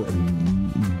horrible.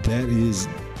 That is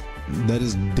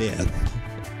death.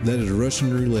 That is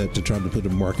Russian roulette to try to put a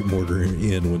market order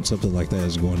in when something like that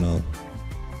is going on.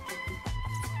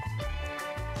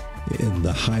 In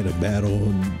the height of battle,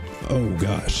 and oh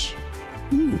gosh.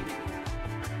 Ooh.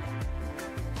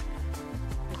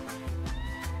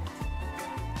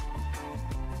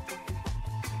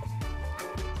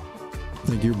 I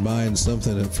think you're buying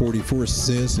something at 44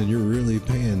 cents and you're really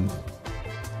paying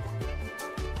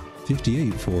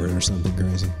 58 for it or something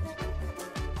crazy.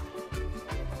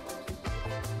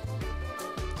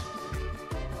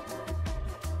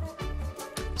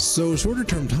 So shorter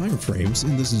term time frames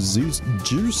in this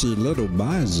juicy little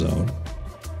buy zone.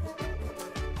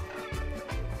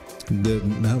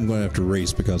 Now I'm going to have to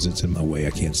race because it's in my way.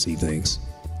 I can't see things.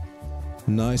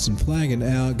 Nice and flagging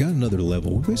out. Got another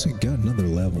level. We basically got another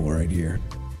level right here.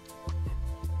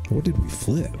 What did we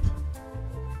flip?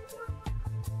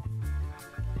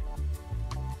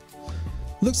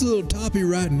 Looks a little toppy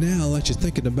right now, like you're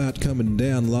thinking about coming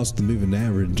down. Lost the moving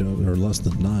average, or lost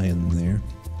the 9 there.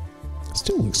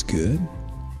 Still looks good.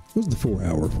 What was the 4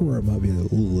 hour? 4 hour might be a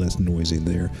little less noisy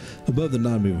there. Above the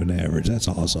non-moving average. That's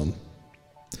awesome.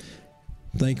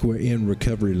 Think we're in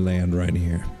recovery land right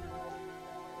here.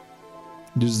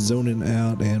 Just zoning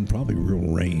out and probably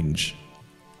real range.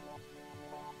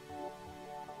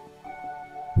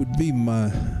 Would be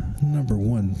my number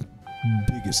one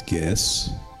biggest guess.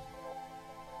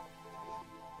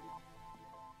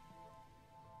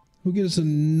 We'll get us a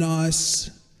nice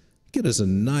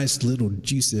little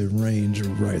juicy range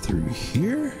right through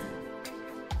here.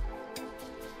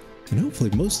 And hopefully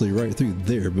mostly right through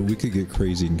there, but we could get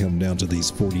crazy and come down to these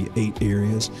 48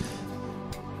 areas.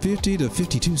 50 to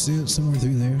 52 cents, somewhere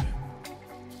through there.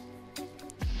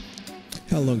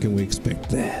 How long can we expect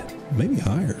that? Maybe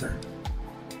higher.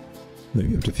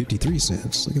 Maybe up to 53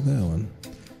 cents. Look at that one.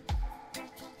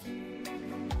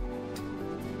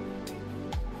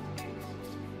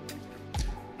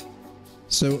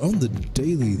 So on the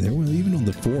daily there, well, even on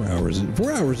the 4 hours,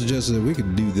 4 hours suggests that we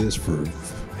could do this for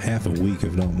half a week,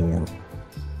 if not more.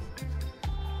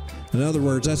 In other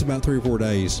words, that's about 3 or 4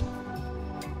 days.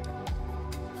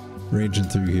 Ranging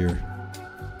through here.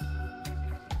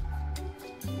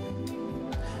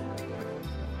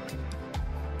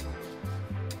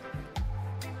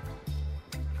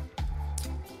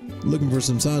 Looking for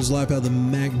some signs of life out of the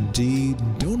MACD.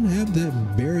 Don't have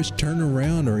that bearish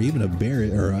turnaround or even a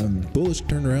bearish or a bullish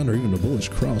turnaround or even a bullish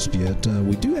cross yet.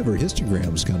 We do have our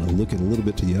histograms kind of looking a little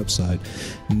bit to the upside.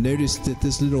 Notice that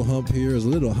this little hump here is a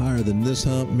little higher than this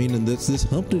hump, meaning that this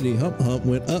humpty hump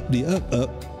went up the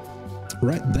up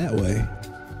right that way.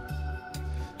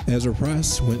 As our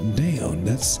price went down,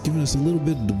 that's giving us a little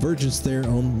bit of divergence there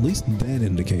on at least that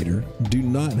indicator. Do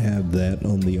not have that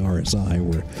on the RSI,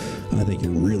 where I think it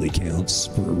really counts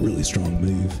for a really strong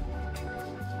move.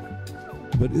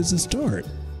 But it's a start.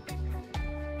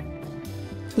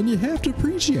 And you have to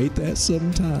appreciate that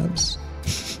sometimes.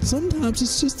 Sometimes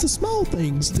it's just the small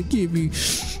things that give you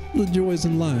the joys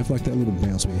in life, like that little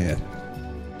bounce we had.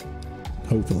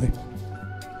 Hopefully.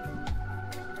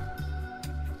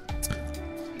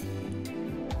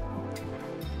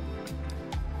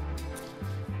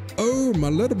 Oh, my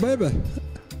little baby.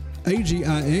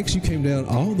 AGIX, you came down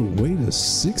all the way to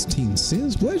 16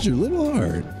 cents. Bless your little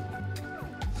heart.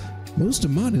 Most of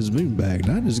mine is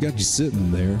moonbagged. I just got you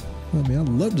sitting there. I mean, I'd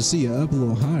love to see you up a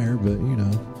little higher, but you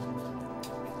know.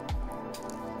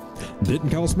 Didn't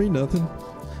cost me nothing.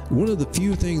 One of the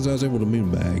few things I was able to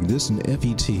moonbag, this and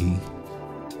FET.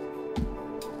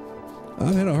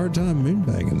 I've had a hard time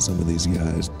moonbagging some of these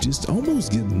guys. Just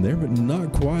almost getting there, but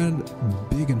not quite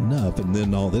big enough. And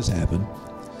then all this happened.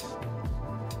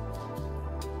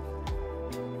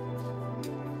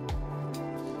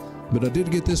 But I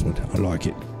did get this one. I like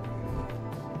it.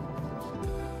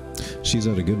 She's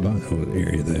at a good buy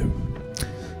area though.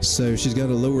 So she's got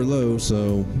a lower low,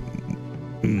 so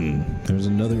there's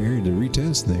another area to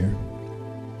retest there.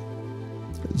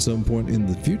 At some point in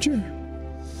the future.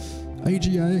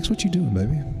 AGIX, what you doing,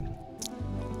 baby?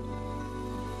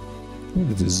 I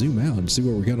wanted to zoom out and see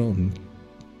what we got on.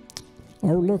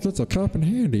 Oh, look, it's a cup and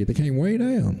handy. They came way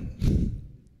down.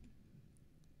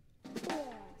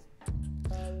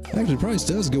 Actually, the price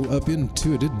does go up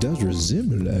into it. It does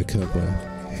resemble a cup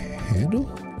handle.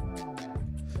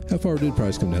 How far did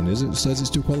price come down? Is it says it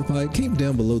still qualify? It came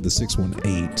down below the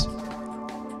 618.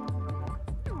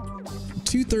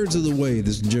 2/3 of the way,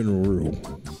 this general rule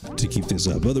to keep this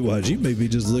up. Otherwise, you may be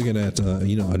just looking at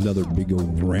you know, another big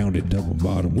old rounded double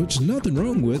bottom, which is nothing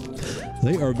wrong with.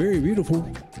 They are very beautiful.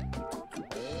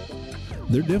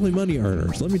 They're definitely money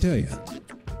earners, let me tell you.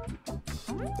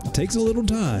 It takes a little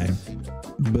time,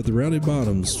 but the rounded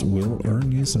bottoms will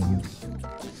earn you some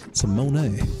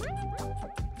money.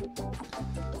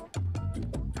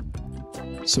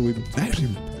 So we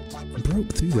actually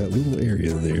broke through that little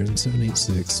area there in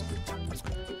 786.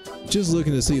 Just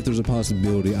looking to see if there's a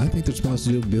possibility. I think there's a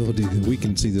possibility that we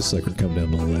can see this sucker come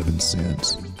down to 11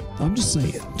 cents. I'm just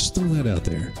saying, just throw that out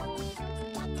there.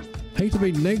 Hate to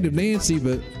be negative Nancy,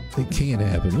 but it can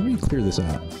happen. Let me clear this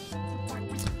out.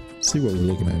 See what we're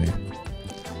looking at here.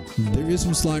 There is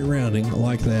some slight rounding. I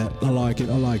like that. I like it.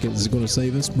 I like it. Is it going to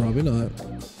save us? Probably not.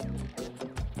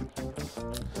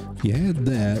 You had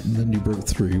that, and then you broke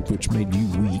through, which made you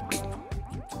weak.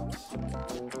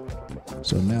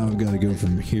 So now I've got to go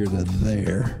from here to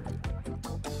there.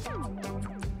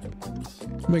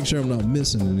 Make sure I'm not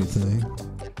missing anything.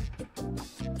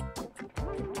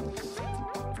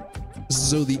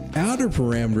 So the outer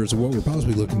parameters of what we're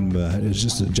possibly looking at is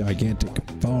just a gigantic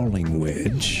falling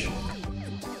wedge.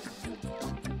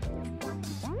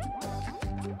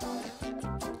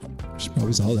 You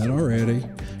probably saw that already.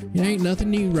 It ain't nothing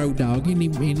new, Road Dog.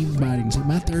 Anybody,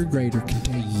 my third grader can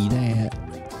tell you that.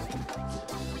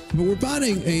 But we're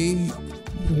finding a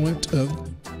point of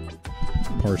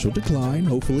partial decline,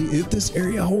 hopefully, if this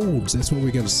area holds. That's what we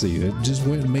got to see. It just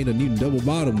went and made a new double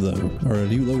bottom, though, or a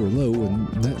new lower low, and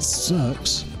that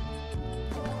sucks.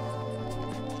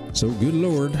 So, good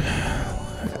Lord,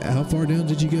 how far down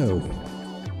did you go?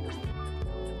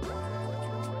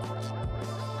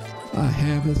 I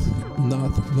haveth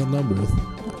not the numbereth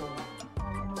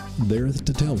thereth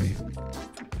to tell me.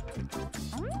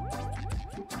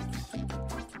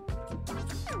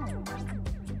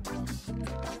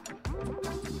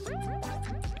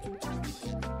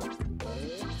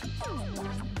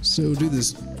 So do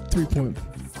this 3 point.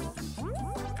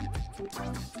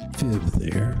 fib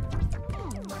there.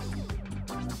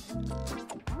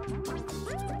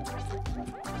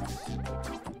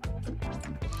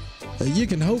 You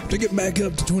can hope to get back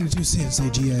up to 22 cents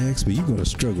AGIX, but you're going to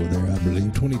struggle there, I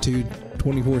believe. 22,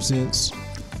 24 cents.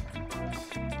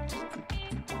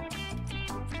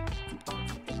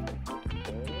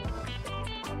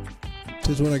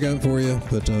 That's what I got for you,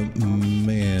 but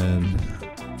man,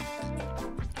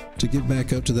 to get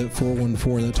back up to that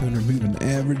 414, that 200 moving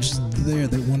average there,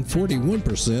 that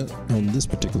 141% on this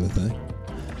particular thing.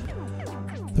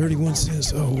 31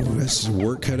 cents. Oh, that's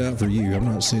work cut out for you. I'm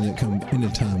not seeing it come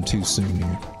anytime too soon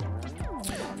here.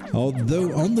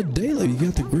 Although on the daily, you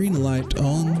got the green light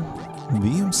on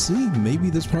VMC. Maybe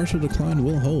this partial decline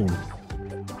will hold.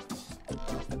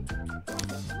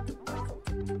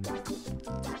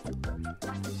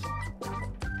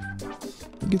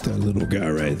 Get that little guy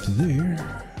right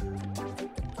there.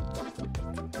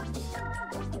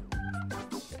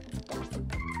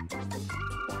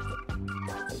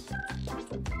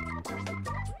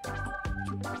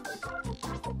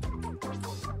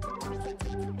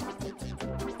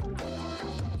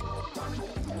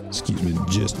 Excuse me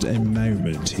just a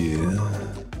moment here.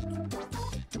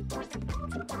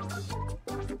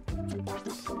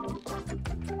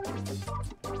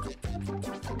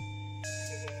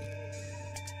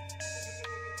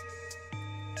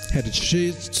 Had to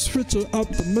switch up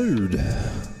the mood.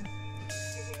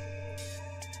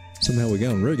 Somehow we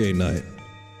got on reggae night.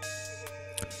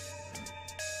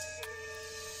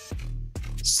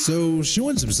 So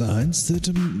showing some signs that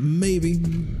maybe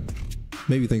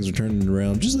things are turning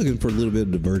around. Just looking for a little bit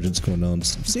of divergence going on.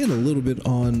 Seeing a little bit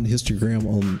on histogram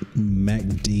on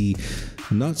MACD.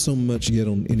 Not so much yet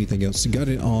on anything else. Got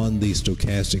it on the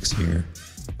stochastics here.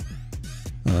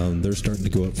 They're starting to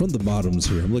go up from the bottoms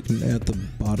here. I'm looking at the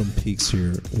bottom peaks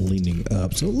here leaning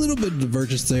up. So a little bit of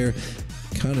divergence there,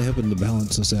 kind of helping to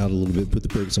balance us out a little bit, put the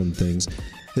brakes on things.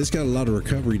 It's got a lot of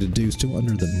recovery to do, still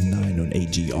under the 9 on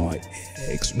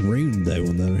AGIX. Rune, though,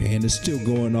 on the other hand, is still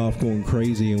going off, going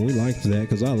crazy, and we like that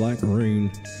because I like Rune.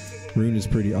 Rune is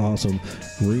pretty awesome.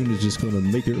 Rune is just going to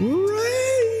make it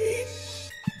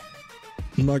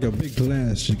rain like a big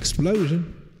glass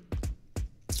explosion.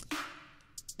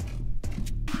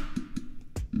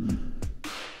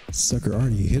 Sucker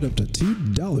already hit up to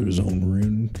 $2 on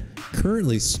Rune.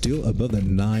 Currently still above the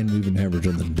 9 moving average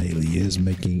on the daily. Is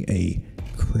making a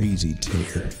crazy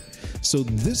tear. So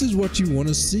this is what you want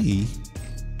to see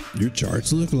your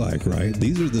charts look like, right?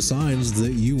 These are the signs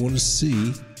that you want to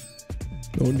see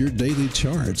on your daily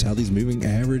charts, how these moving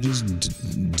averages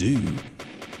do.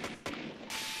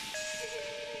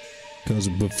 Because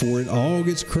before it all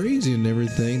gets crazy and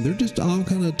everything, they're just all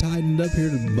kind of tightened up here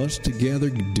to bunch together,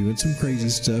 doing some crazy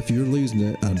stuff. You're losing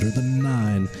it under the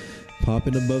 9,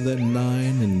 popping above that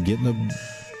 9 and getting a,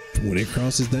 when it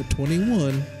crosses that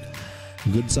 21,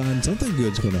 good sign, something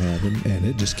good's going to happen, and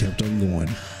it just kept on going.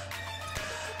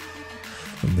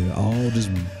 And they're all just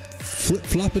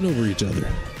flip-flopping over each other.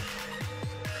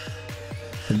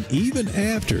 And even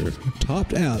after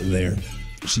topped out there,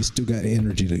 she's still got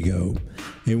energy to go.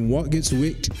 And what gets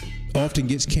wicked often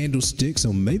gets candlesticks,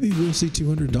 so maybe we'll see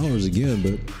 $200 again,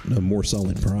 but a more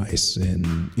solid price. And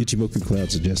Ichimoku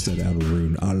Cloud suggests that out of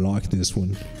Rune. I like this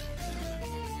one.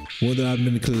 One that I've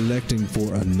been collecting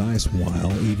for a nice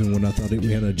while, even when I thought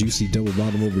we had a juicy double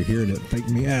bottom over here and it faked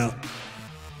me out.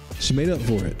 She made up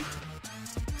for it.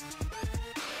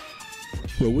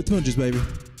 Roll with punches, baby.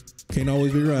 Can't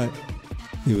always be right.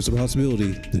 It was a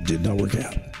possibility that did not work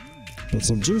out. But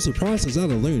some juicy prices out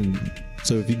of Loon.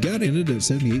 So if you got in it at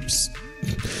 78,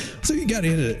 so you got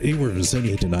in it anywhere from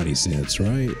 78 to 90 cents,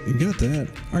 right? You got that.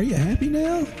 Are you happy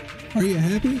now? Are you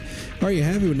happy? Are you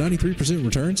happy with 93%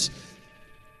 returns?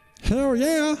 Hell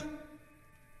yeah!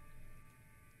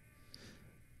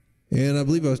 And I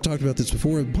believe I've talked about this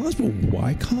before, a possible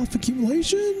Wyckoff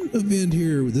accumulation event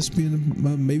here, with this being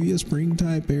maybe a spring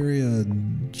type area.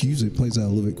 Usually it plays out a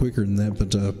little bit quicker than that,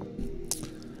 but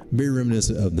very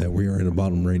reminiscent of that. We are in a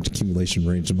bottom range accumulation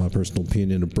range, in my personal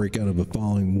opinion, a breakout of a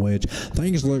falling wedge.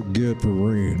 Things look good for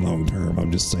Rune long term.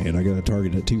 I'm just saying, I got a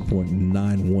target at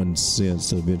 2.91 cents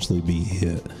to eventually be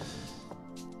hit.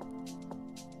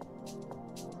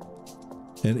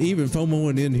 And even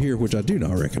FOMOing in here, which I do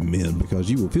not recommend because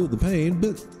you will feel the pain,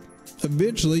 but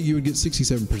eventually you would get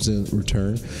 67%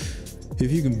 return.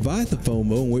 If you can buy the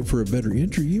FOMO and wait for a better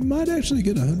entry, you might actually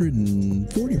get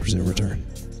 140% return.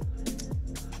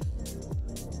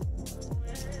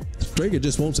 Strega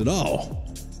just wants it all.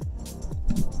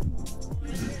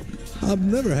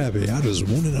 I'm never happy. I just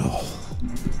want it all.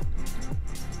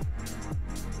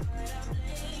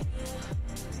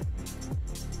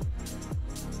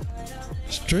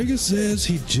 Strega says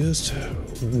he just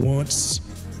wants.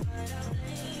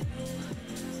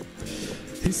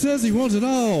 He says he wants it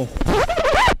all.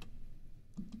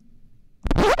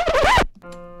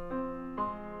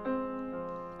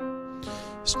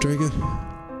 Strega,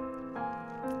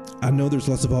 I know there's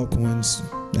lots of altcoins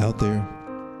out there,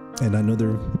 and I know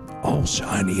they're all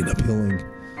shiny and appealing.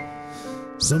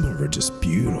 Some of them are just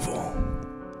beautiful,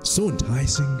 so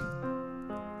enticing.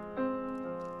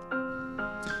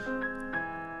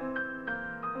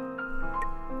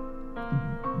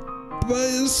 But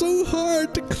it's so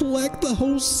hard to collect the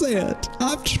whole set.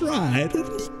 I've tried, and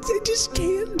I just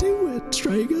can't do it,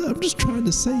 Strega. I'm just trying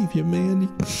to save you, man.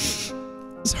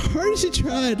 As hard as you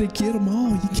try to get them all,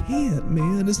 you can't,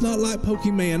 man. It's not like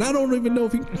Pokemon. I don't even know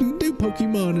if you can do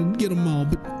Pokemon and get them all,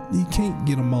 but you can't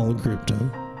get them all in crypto.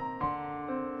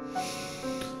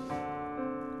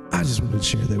 I just wanted to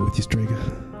share that with you,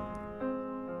 Strega.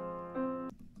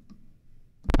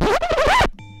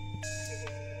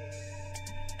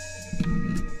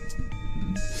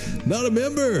 Not a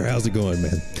member. How's it going,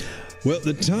 man? Well,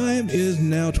 the time is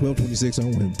now 12:26. I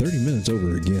went 30 minutes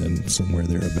over again, somewhere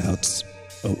thereabouts.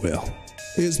 Oh well.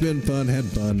 It's been fun, had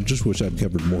fun. Just wish I'd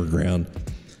covered more ground.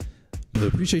 But I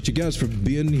appreciate you guys for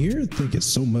being here. Thank you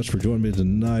so much for joining me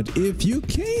tonight. If you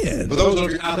can. For those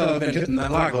of you out there who have been hitting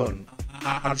that like button,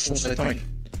 I just want to say thank you.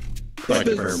 Thank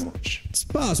you very much. It's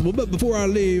possible, but before I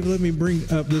leave, let me bring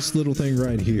up this little thing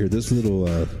right here. This little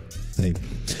thing.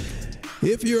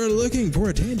 If you're looking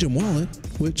for a Tangem wallet,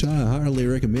 which I highly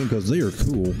recommend because they are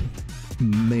cool,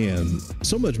 man,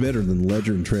 so much better than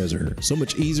Ledger and Trezor, so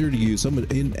much easier to use,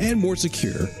 and more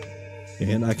secure.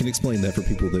 And I can explain that for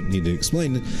people that need to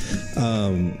explain it.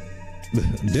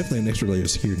 Definitely an extra layer of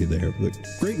security there, but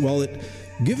great wallet.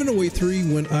 Giving away 3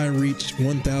 when I reach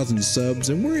 1,000 subs,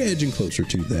 and we're edging closer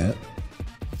to that.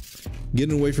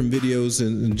 Getting away from videos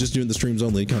and just doing the streams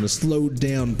only, kind of slowed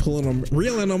down,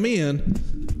 reeling them in.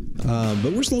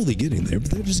 But we're slowly getting there.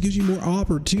 But that just gives you more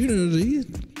opportunity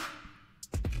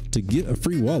to get a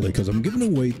free wallet because I'm giving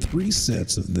away 3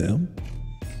 sets of them.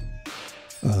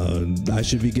 I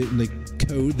should be getting the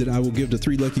code that I will give to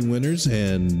 3 lucky winners,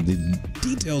 and the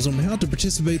details on how to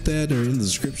participate that are in the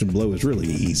description below. It's really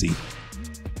easy.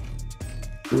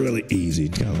 Really easy.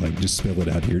 Kind of like just spell it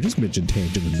out here. Just mention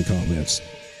Tangem in the comments.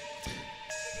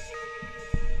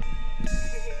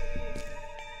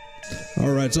 All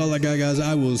right, that's all I got, guys.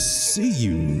 I will see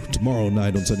you tomorrow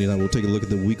night on Sunday night. We'll take a look at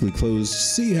the weekly close,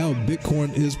 see how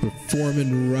Bitcoin is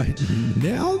performing right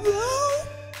now, though.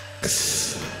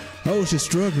 Oh, she's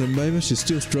struggling, baby. She's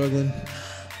still struggling.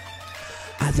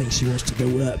 I think she wants to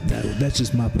go up, though. That's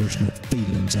just my personal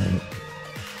feelings on it.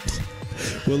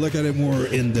 We'll look at it more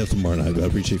in depth tomorrow night. I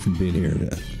appreciate you being here.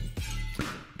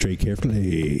 Trade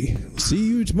carefully. See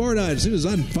you tomorrow night as soon as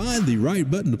I can find the right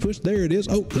button to push. There it is.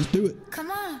 Oh, let's do it.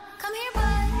 Come on, come here, bud.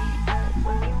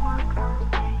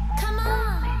 Come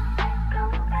on.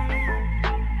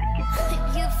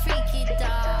 You freaky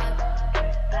dog.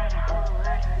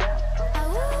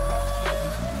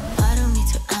 I don't need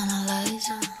to analyze.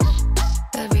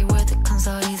 Every word that comes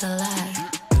out is a lie.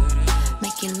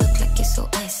 Make it look like it's so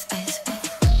ice.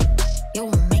 You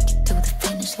won't make it to the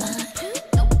finish line.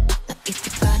 Now if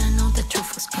you gotta know the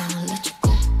truth was gonna let you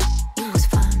go. You was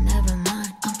fine, never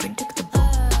mind, unpredictable.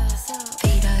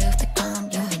 Feet eye off the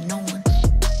ground, you ain't no one.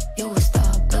 You a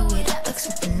star, blow it up like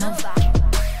supernova.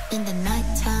 In the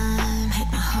nighttime, hit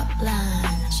my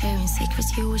hotline. Sharing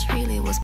secrets, you was really was